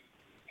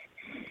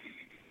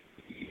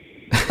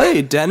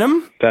 Hey,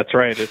 Denim. That's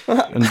right.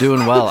 I'm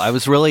doing well.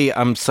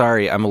 I'm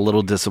sorry. I'm a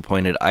little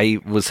disappointed. I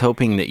was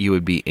hoping that you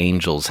would be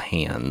Angel's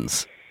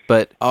Hands.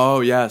 But oh,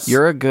 yes.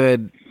 You're a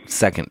good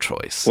second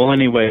choice. Well,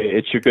 anyway,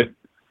 it's your good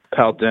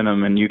pal,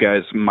 Denim, and you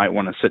guys might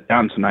want to sit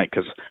down tonight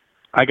because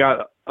I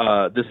got...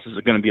 this is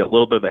going to be a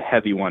little bit of a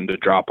heavy one to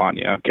drop on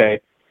you, okay?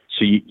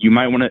 So you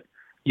might want to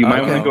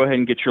go ahead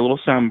and get your little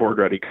soundboard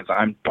ready because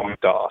I'm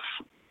doinked off.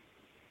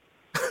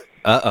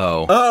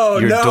 Uh-oh. Oh,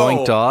 You're no.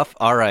 doinked off?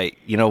 All right.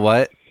 You know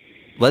what?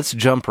 Let's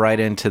jump right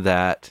into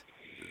that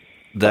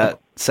that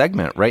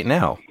segment right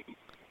now.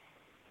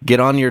 Get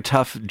on your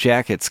tough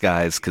jackets,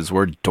 guys, because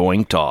we're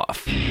doinked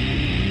off. I'm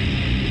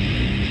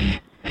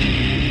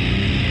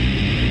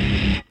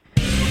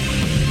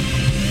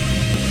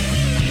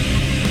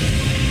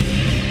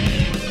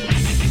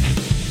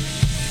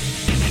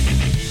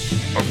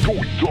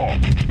doinked off,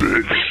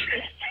 bitch.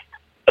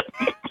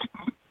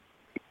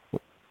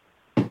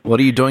 What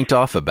are you doinked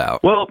off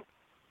about? Well,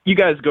 you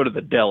guys go to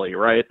the deli,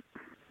 right?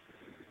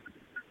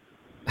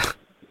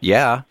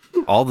 Yeah,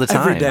 all the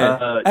time. Every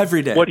day.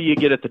 Every day. What do you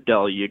get at the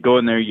deli? You go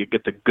in there, you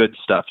get the good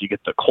stuff. You get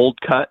the cold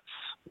cuts.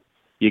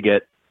 You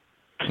get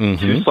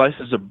 2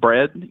 slices of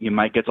bread. You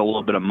might get a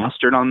little bit of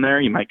mustard on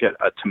there. You might get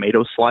a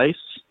tomato slice.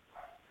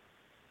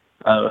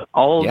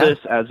 All of this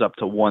adds up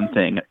to one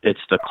thing.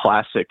 It's the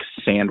classic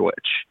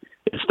sandwich.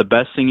 It's the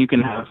best thing you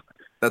can have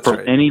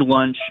for any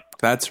lunch.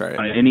 That's right.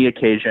 On any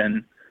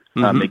occasion.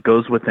 It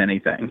goes with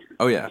anything.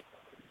 Oh, yeah.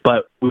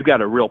 But we've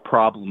got a real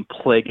problem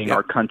plaguing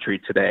our country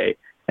today.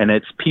 And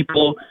it's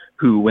people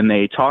who, when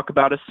they talk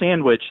about a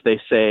sandwich,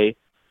 they say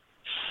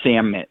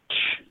sandwich.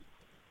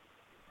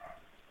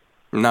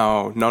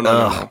 No.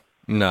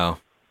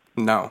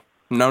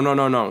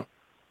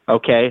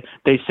 Okay?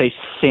 They say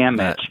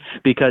sandwich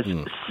because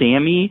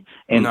Sammy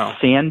and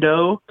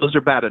Sando, those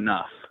are bad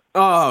enough.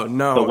 Oh,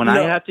 no. But when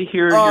I have to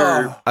hear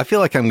your... I feel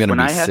like I'm going to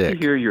be sick. When I have to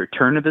hear your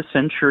turn of the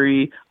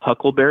century,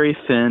 Huckleberry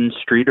Finn,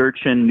 street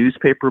urchin,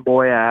 newspaper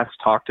boy ass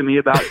talk to me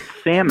about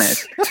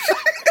sandwich...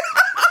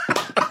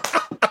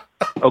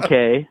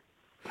 Okay,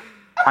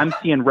 I'm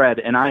seeing red,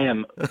 and I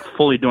am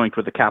fully doinked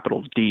with a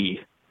capital D.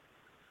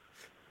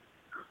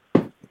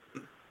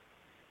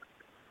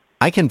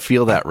 I can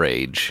feel that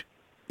rage.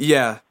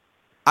 Yeah,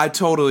 I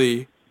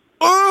totally.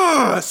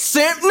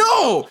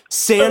 Sando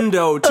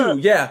too.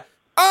 Yeah.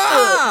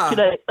 Can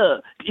I?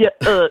 Can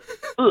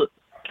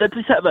I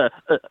please have I'm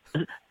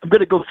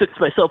gonna go fix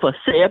myself a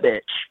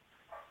sandwich.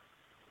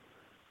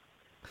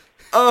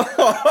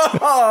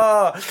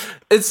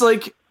 It's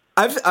like.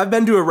 I've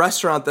been to a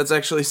restaurant that's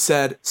actually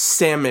said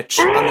sandwich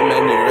on the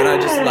menu, and I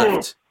just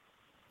left.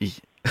 You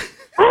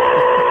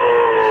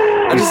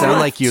sound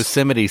like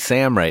Yosemite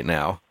Sam right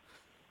now.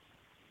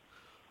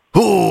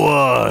 Oh,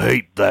 I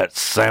hate that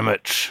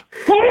sandwich.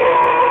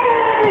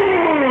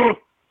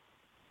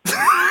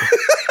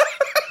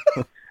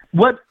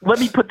 Let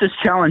me put this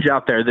challenge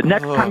out there. The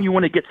next time you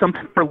want to get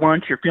something for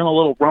lunch, you're feeling a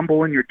little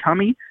rumble in your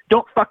tummy,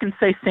 don't fucking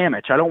say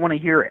sandwich. I don't want to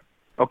hear it.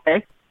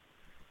 Okay?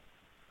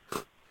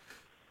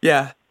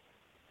 Yeah.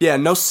 Yeah,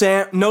 no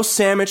sandwich, no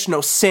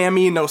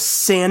Sammy, no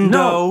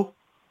Sando.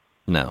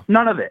 No.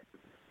 None of it.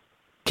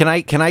 Can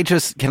I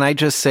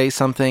just say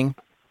something?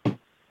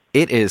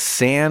 It is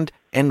Sand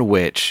and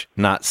Witch,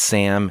 not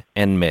Sam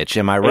and Mitch.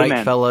 Am I right,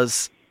 Amen.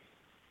 Fellas?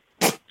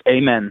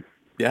 Amen.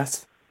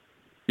 Yes.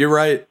 You're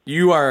right.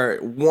 You are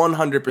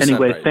 100%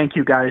 Anyway, right. thank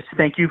you guys.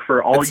 Thank you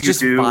for all It's you just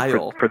do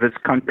vile. for this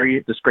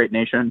country, this great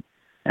nation.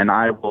 And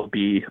I will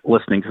be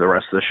listening to the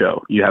rest of the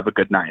show. You have a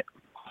good night.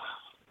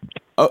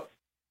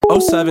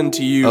 07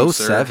 to you,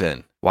 sir.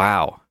 07.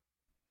 Wow.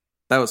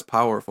 That was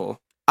powerful.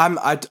 I'm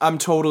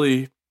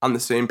totally on the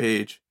same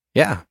page.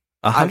 Yeah.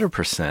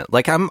 100%.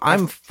 Like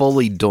I'm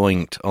fully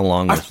doinked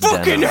along with I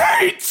fucking Denim.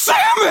 hate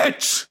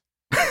sandwich.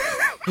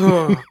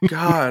 Oh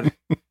God.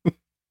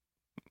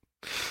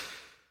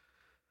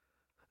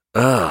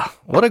 Ugh,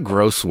 what a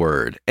gross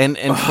word. And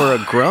for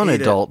a grown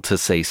adult to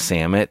say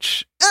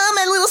sandwich. Oh,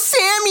 my little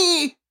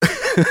Sammy.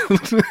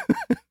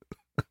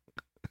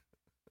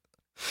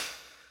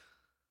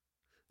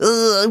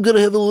 I'm going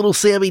to have a little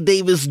Sammy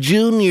Davis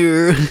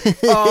Jr.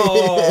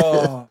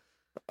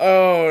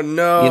 Oh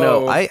no. You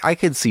know, I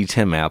could see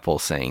Tim Apple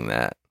saying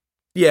that.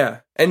 Yeah.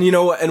 And you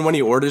know what? And when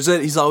he orders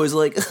it, he's always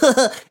like,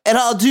 and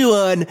I'll do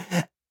an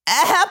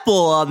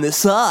apple on the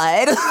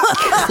side.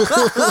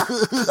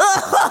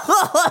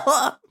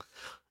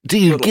 Do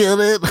you get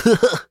it?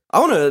 I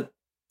want to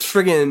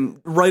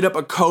friggin' write up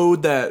a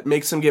code that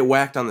makes him get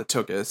whacked on the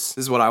tuchus,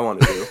 is what I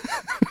want to do.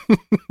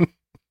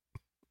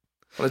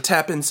 I want to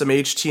tap in some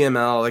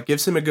HTML that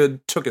gives him a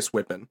good tuchus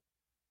whipping.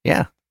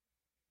 Yeah.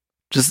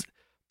 Just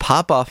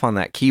pop off on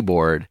that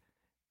keyboard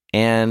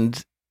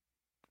and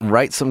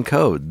write some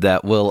code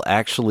that will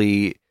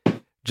actually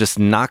just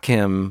knock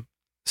him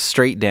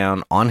straight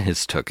down on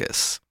his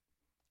tuchus.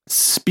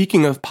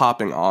 Speaking of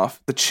popping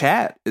off, the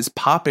chat is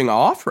popping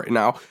off right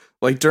now.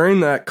 Like during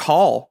that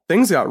call,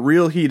 things got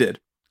real heated.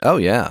 Oh,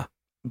 yeah.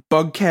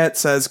 Bugcat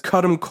says,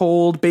 cut him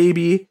cold,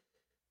 baby.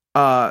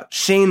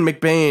 Shane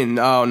McBain.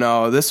 Oh,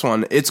 no, this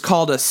one. It's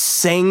called a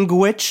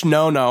sandwich.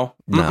 No. No.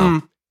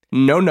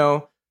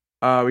 No.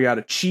 We got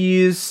a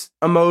cheese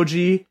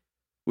emoji.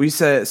 We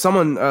said,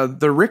 someone,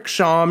 the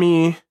rickshaw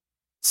me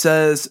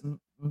says,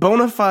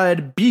 bona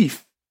fide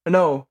beef.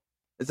 No.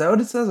 Is that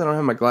what it says? I don't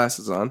have my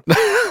glasses on.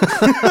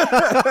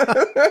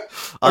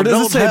 I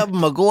don't have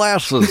my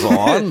glasses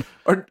on.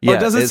 or Yeah,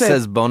 does it say,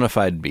 says bona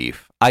fide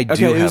beef. I do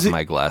Okay, have is it-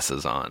 my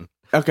glasses on.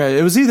 okay,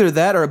 it was either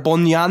that or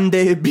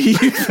bonyande beef.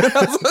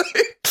 I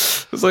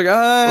was like,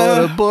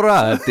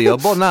 Borati,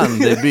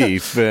 bonande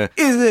beef.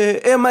 is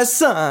it my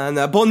son,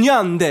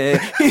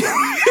 bonyande?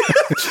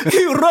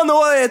 He ran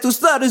away to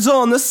start his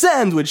own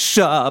sandwich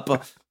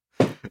shop.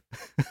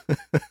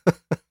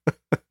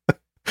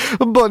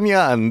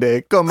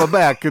 Bonyande, come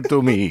back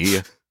to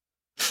me.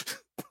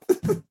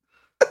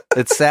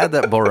 It's sad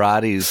that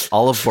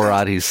all of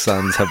Borati's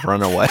sons have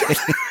run away.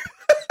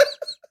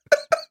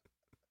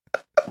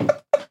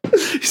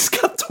 He's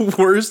got the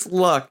worst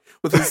luck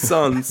with his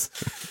sons.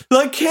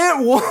 Like,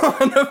 can't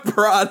one of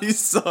Barati's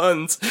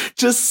sons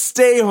just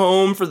stay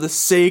home for the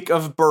sake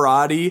of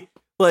Barati?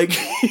 Like,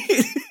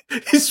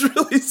 he's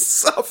really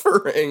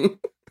suffering.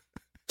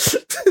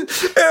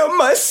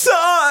 My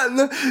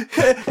son!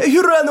 He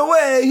ran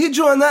away. He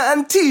joined the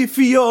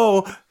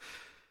Antifio.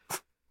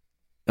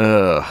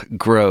 Ugh,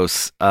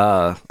 gross.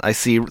 I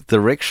see the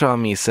rickshaw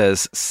me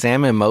says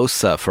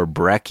Samimosa for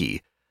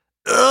brekkie.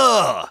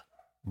 Ugh!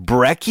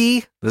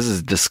 Brekkie? This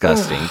is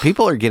disgusting.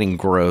 People are getting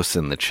gross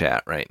in the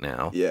chat right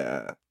now.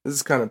 Yeah, this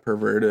is kind of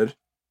perverted. A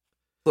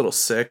little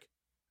sick.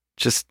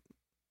 Just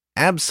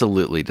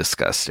absolutely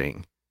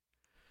disgusting.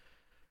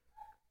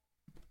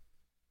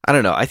 I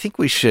don't know. I think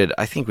we should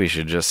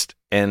just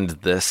end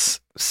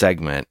this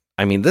segment.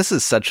 I mean, this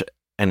is such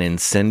an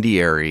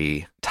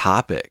incendiary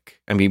topic.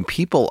 I mean,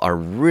 people are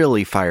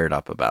really fired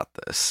up about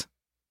this.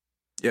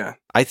 Yeah.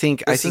 I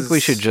think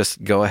we should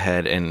just go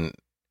ahead and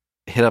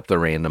hit up the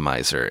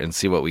randomizer and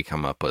see what we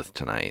come up with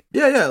tonight.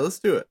 Yeah, let's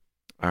do it.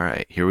 All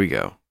right, here we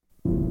go.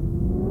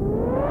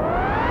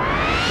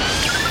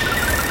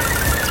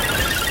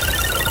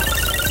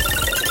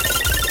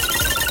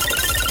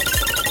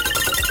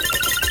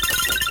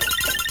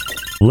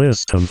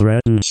 List of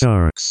threatened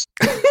sharks.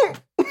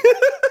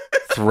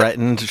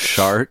 Threatened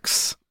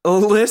sharks? A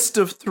list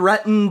of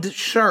threatened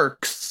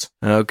sharks.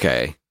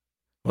 Okay.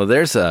 Well,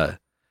 there's a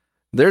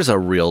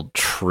real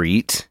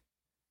treat.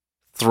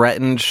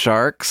 Threatened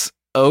sharks?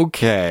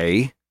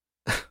 Okay.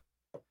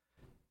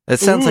 It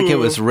sounds like it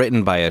was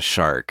written by a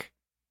shark.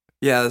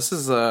 Yeah, this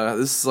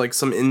is like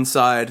some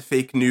inside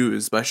fake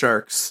news by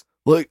sharks.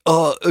 Like,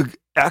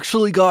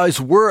 actually, guys,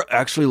 we're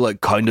actually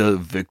like kind of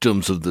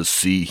victims of the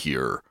sea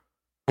here.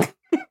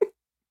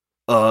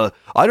 I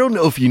don't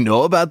know if you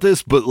know about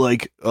this, but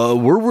like,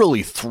 we're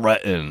really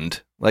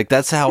threatened. Like,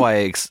 that's how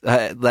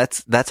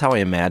that's how I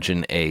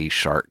imagine a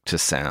shark to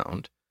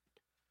sound.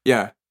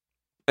 Yeah,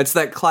 it's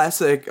that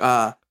classic,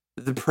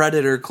 the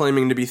predator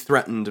claiming to be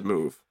threatened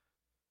move.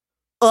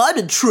 I'm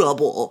in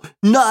trouble,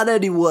 not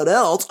anyone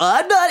else.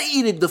 I'm not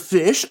eating the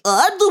fish.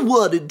 I'm the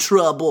one in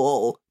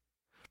trouble.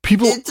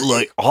 People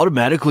like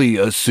automatically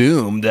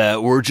assume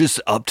that we're just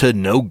up to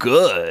no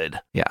good.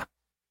 Yeah,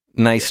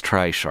 nice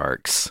try,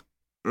 sharks.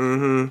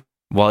 Mm-hmm.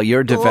 While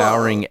you're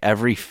devouring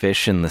every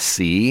fish in the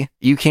sea,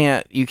 you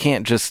can't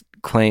just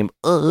claim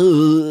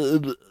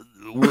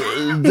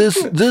this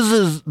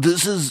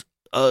is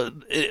a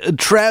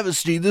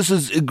travesty. This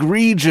is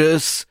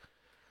egregious.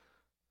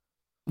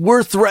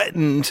 We're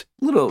threatened.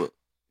 Little,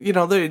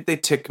 they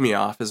tick me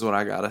off, is what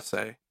I gotta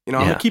say. I'm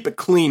gonna keep it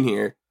clean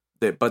here,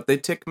 but they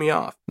tick me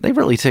off. They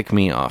really tick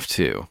me off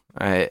too.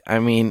 I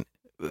mean,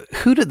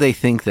 who do they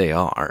think they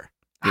are?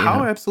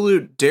 How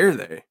absolute dare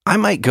they? I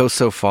might go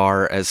so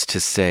far as to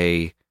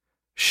say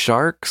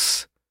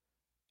sharks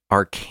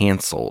are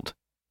canceled.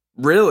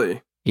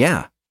 Really?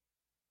 Yeah.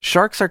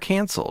 Sharks are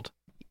canceled.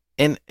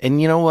 And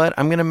you know what?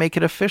 I'm going to make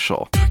it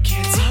official.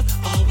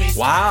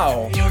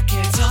 Wow.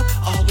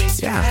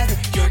 Yeah.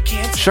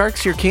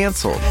 Sharks, you're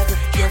canceled.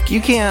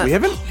 You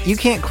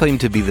can't claim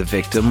to be the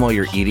victim while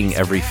you're eating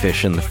every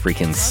fish in the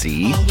freaking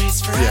sea.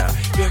 Yeah.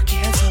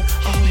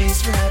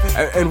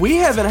 And we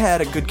haven't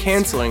had a good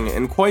canceling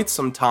in quite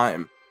some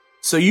time.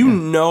 So you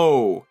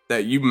know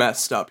that you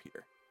messed up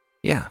here.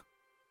 Yeah.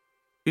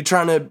 You're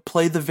trying to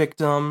play the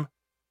victim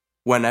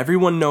when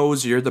everyone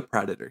knows you're the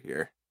predator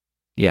here.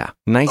 Yeah.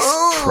 Nice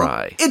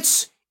try.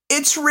 It's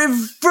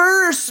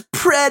reverse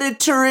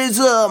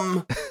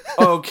predatorism.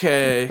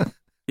 Okay.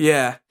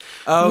 Yeah.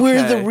 Okay.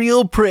 We're the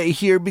real prey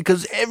here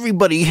because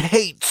everybody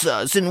hates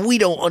us and we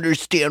don't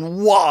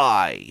understand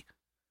why.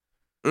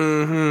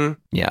 Mm-hmm.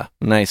 Yeah.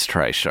 Nice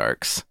try,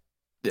 sharks.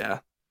 Yeah.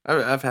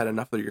 I've had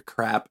enough of your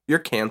crap. You're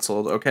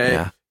canceled, okay?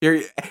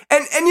 Yeah.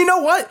 And you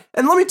know what?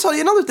 And let me tell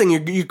you another thing.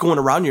 You're going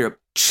around, you're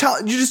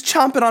just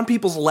chomping on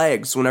people's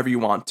legs whenever you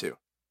want to.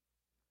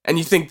 And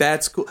you think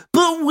that's cool.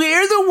 But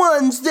we're the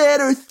ones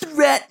that are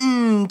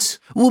threatened.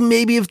 Well,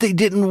 maybe if they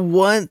didn't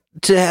want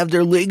to have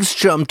their legs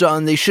chomped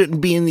on, they shouldn't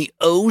be in the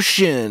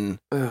ocean.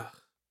 Ugh.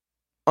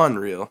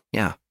 Unreal.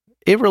 Yeah,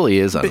 it really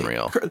is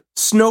unreal.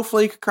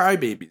 Snowflake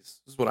crybabies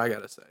is what I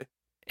gotta say.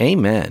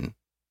 Amen.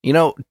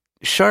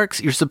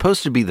 Sharks, you're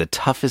supposed to be the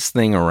toughest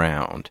thing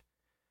around.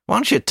 Why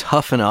don't you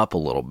toughen up a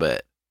little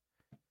bit?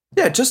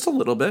 Yeah, just a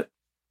little bit.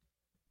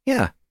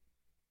 Yeah.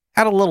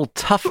 Add a little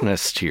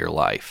toughness to your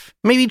life.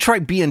 Maybe try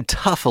being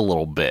tough a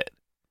little bit.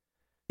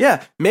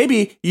 Yeah,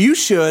 maybe you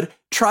should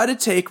try to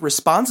take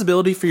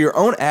responsibility for your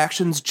own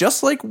actions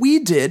just like we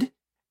did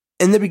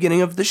in the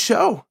beginning of the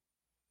show.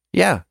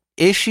 Yeah,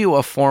 issue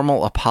a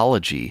formal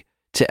apology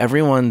to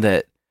everyone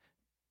that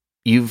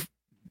you've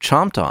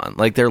chomped on,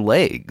 like their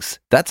legs.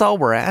 That's all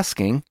we're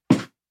asking.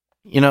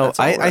 You know, That's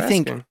all we're I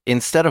think asking.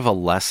 instead of a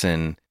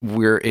lesson,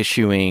 we're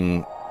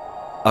issuing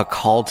a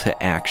call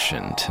to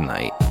action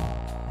tonight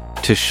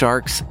to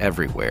sharks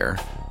everywhere.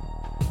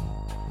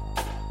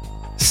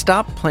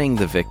 Stop playing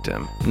the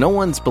victim. No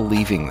one's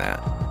believing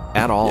that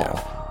at all. Yeah.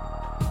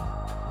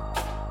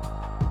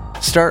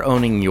 Start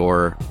owning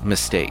your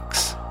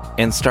mistakes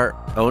and start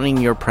owning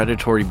your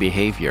predatory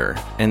behavior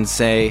and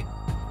say,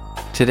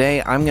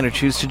 today I'm going to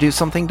choose to do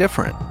something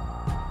different.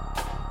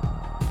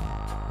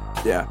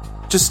 Yeah.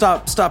 Just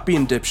stop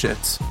being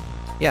dipshits.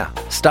 Yeah,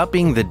 stop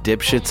being the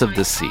dipshits of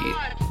the sea.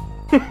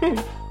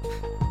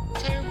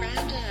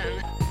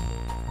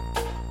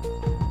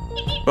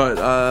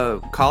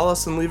 But call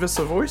us and leave us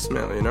a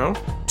voicemail,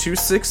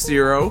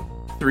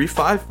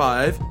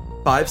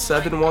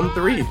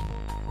 260-355-5713.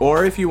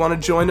 Or if you want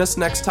to join us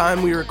next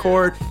time we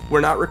record,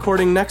 we're not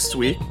recording next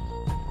week,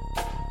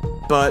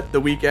 but the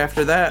week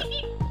after that,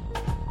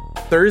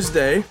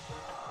 Thursday,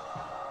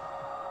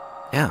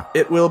 Yeah.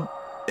 it will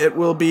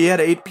be at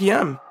 8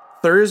 p.m.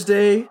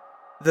 Thursday,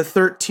 the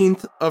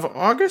 13th of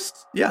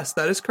August? Yes,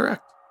 that is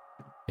correct.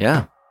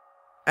 Yeah.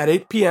 At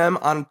 8 p.m.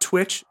 on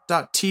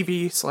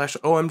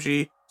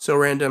twitch.tv/OMG so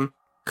random.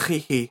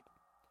 Hee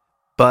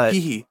But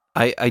hee.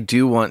 I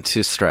do want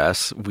to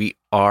stress, we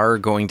are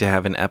going to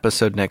have an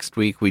episode next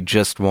week. We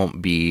just won't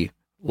be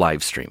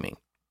live streaming.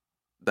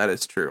 That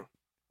is true.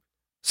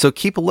 So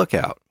keep a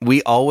lookout.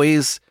 We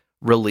always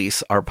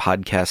release our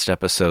podcast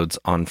episodes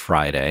on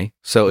Friday.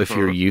 So if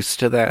you're used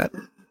to that,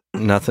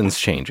 nothing's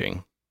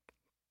changing.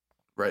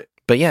 Right.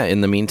 But yeah,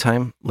 in the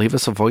meantime, leave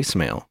us a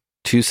voicemail.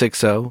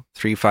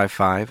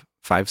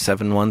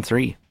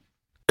 260-355-5713.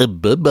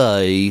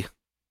 Bye-bye.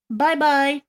 Bye-bye.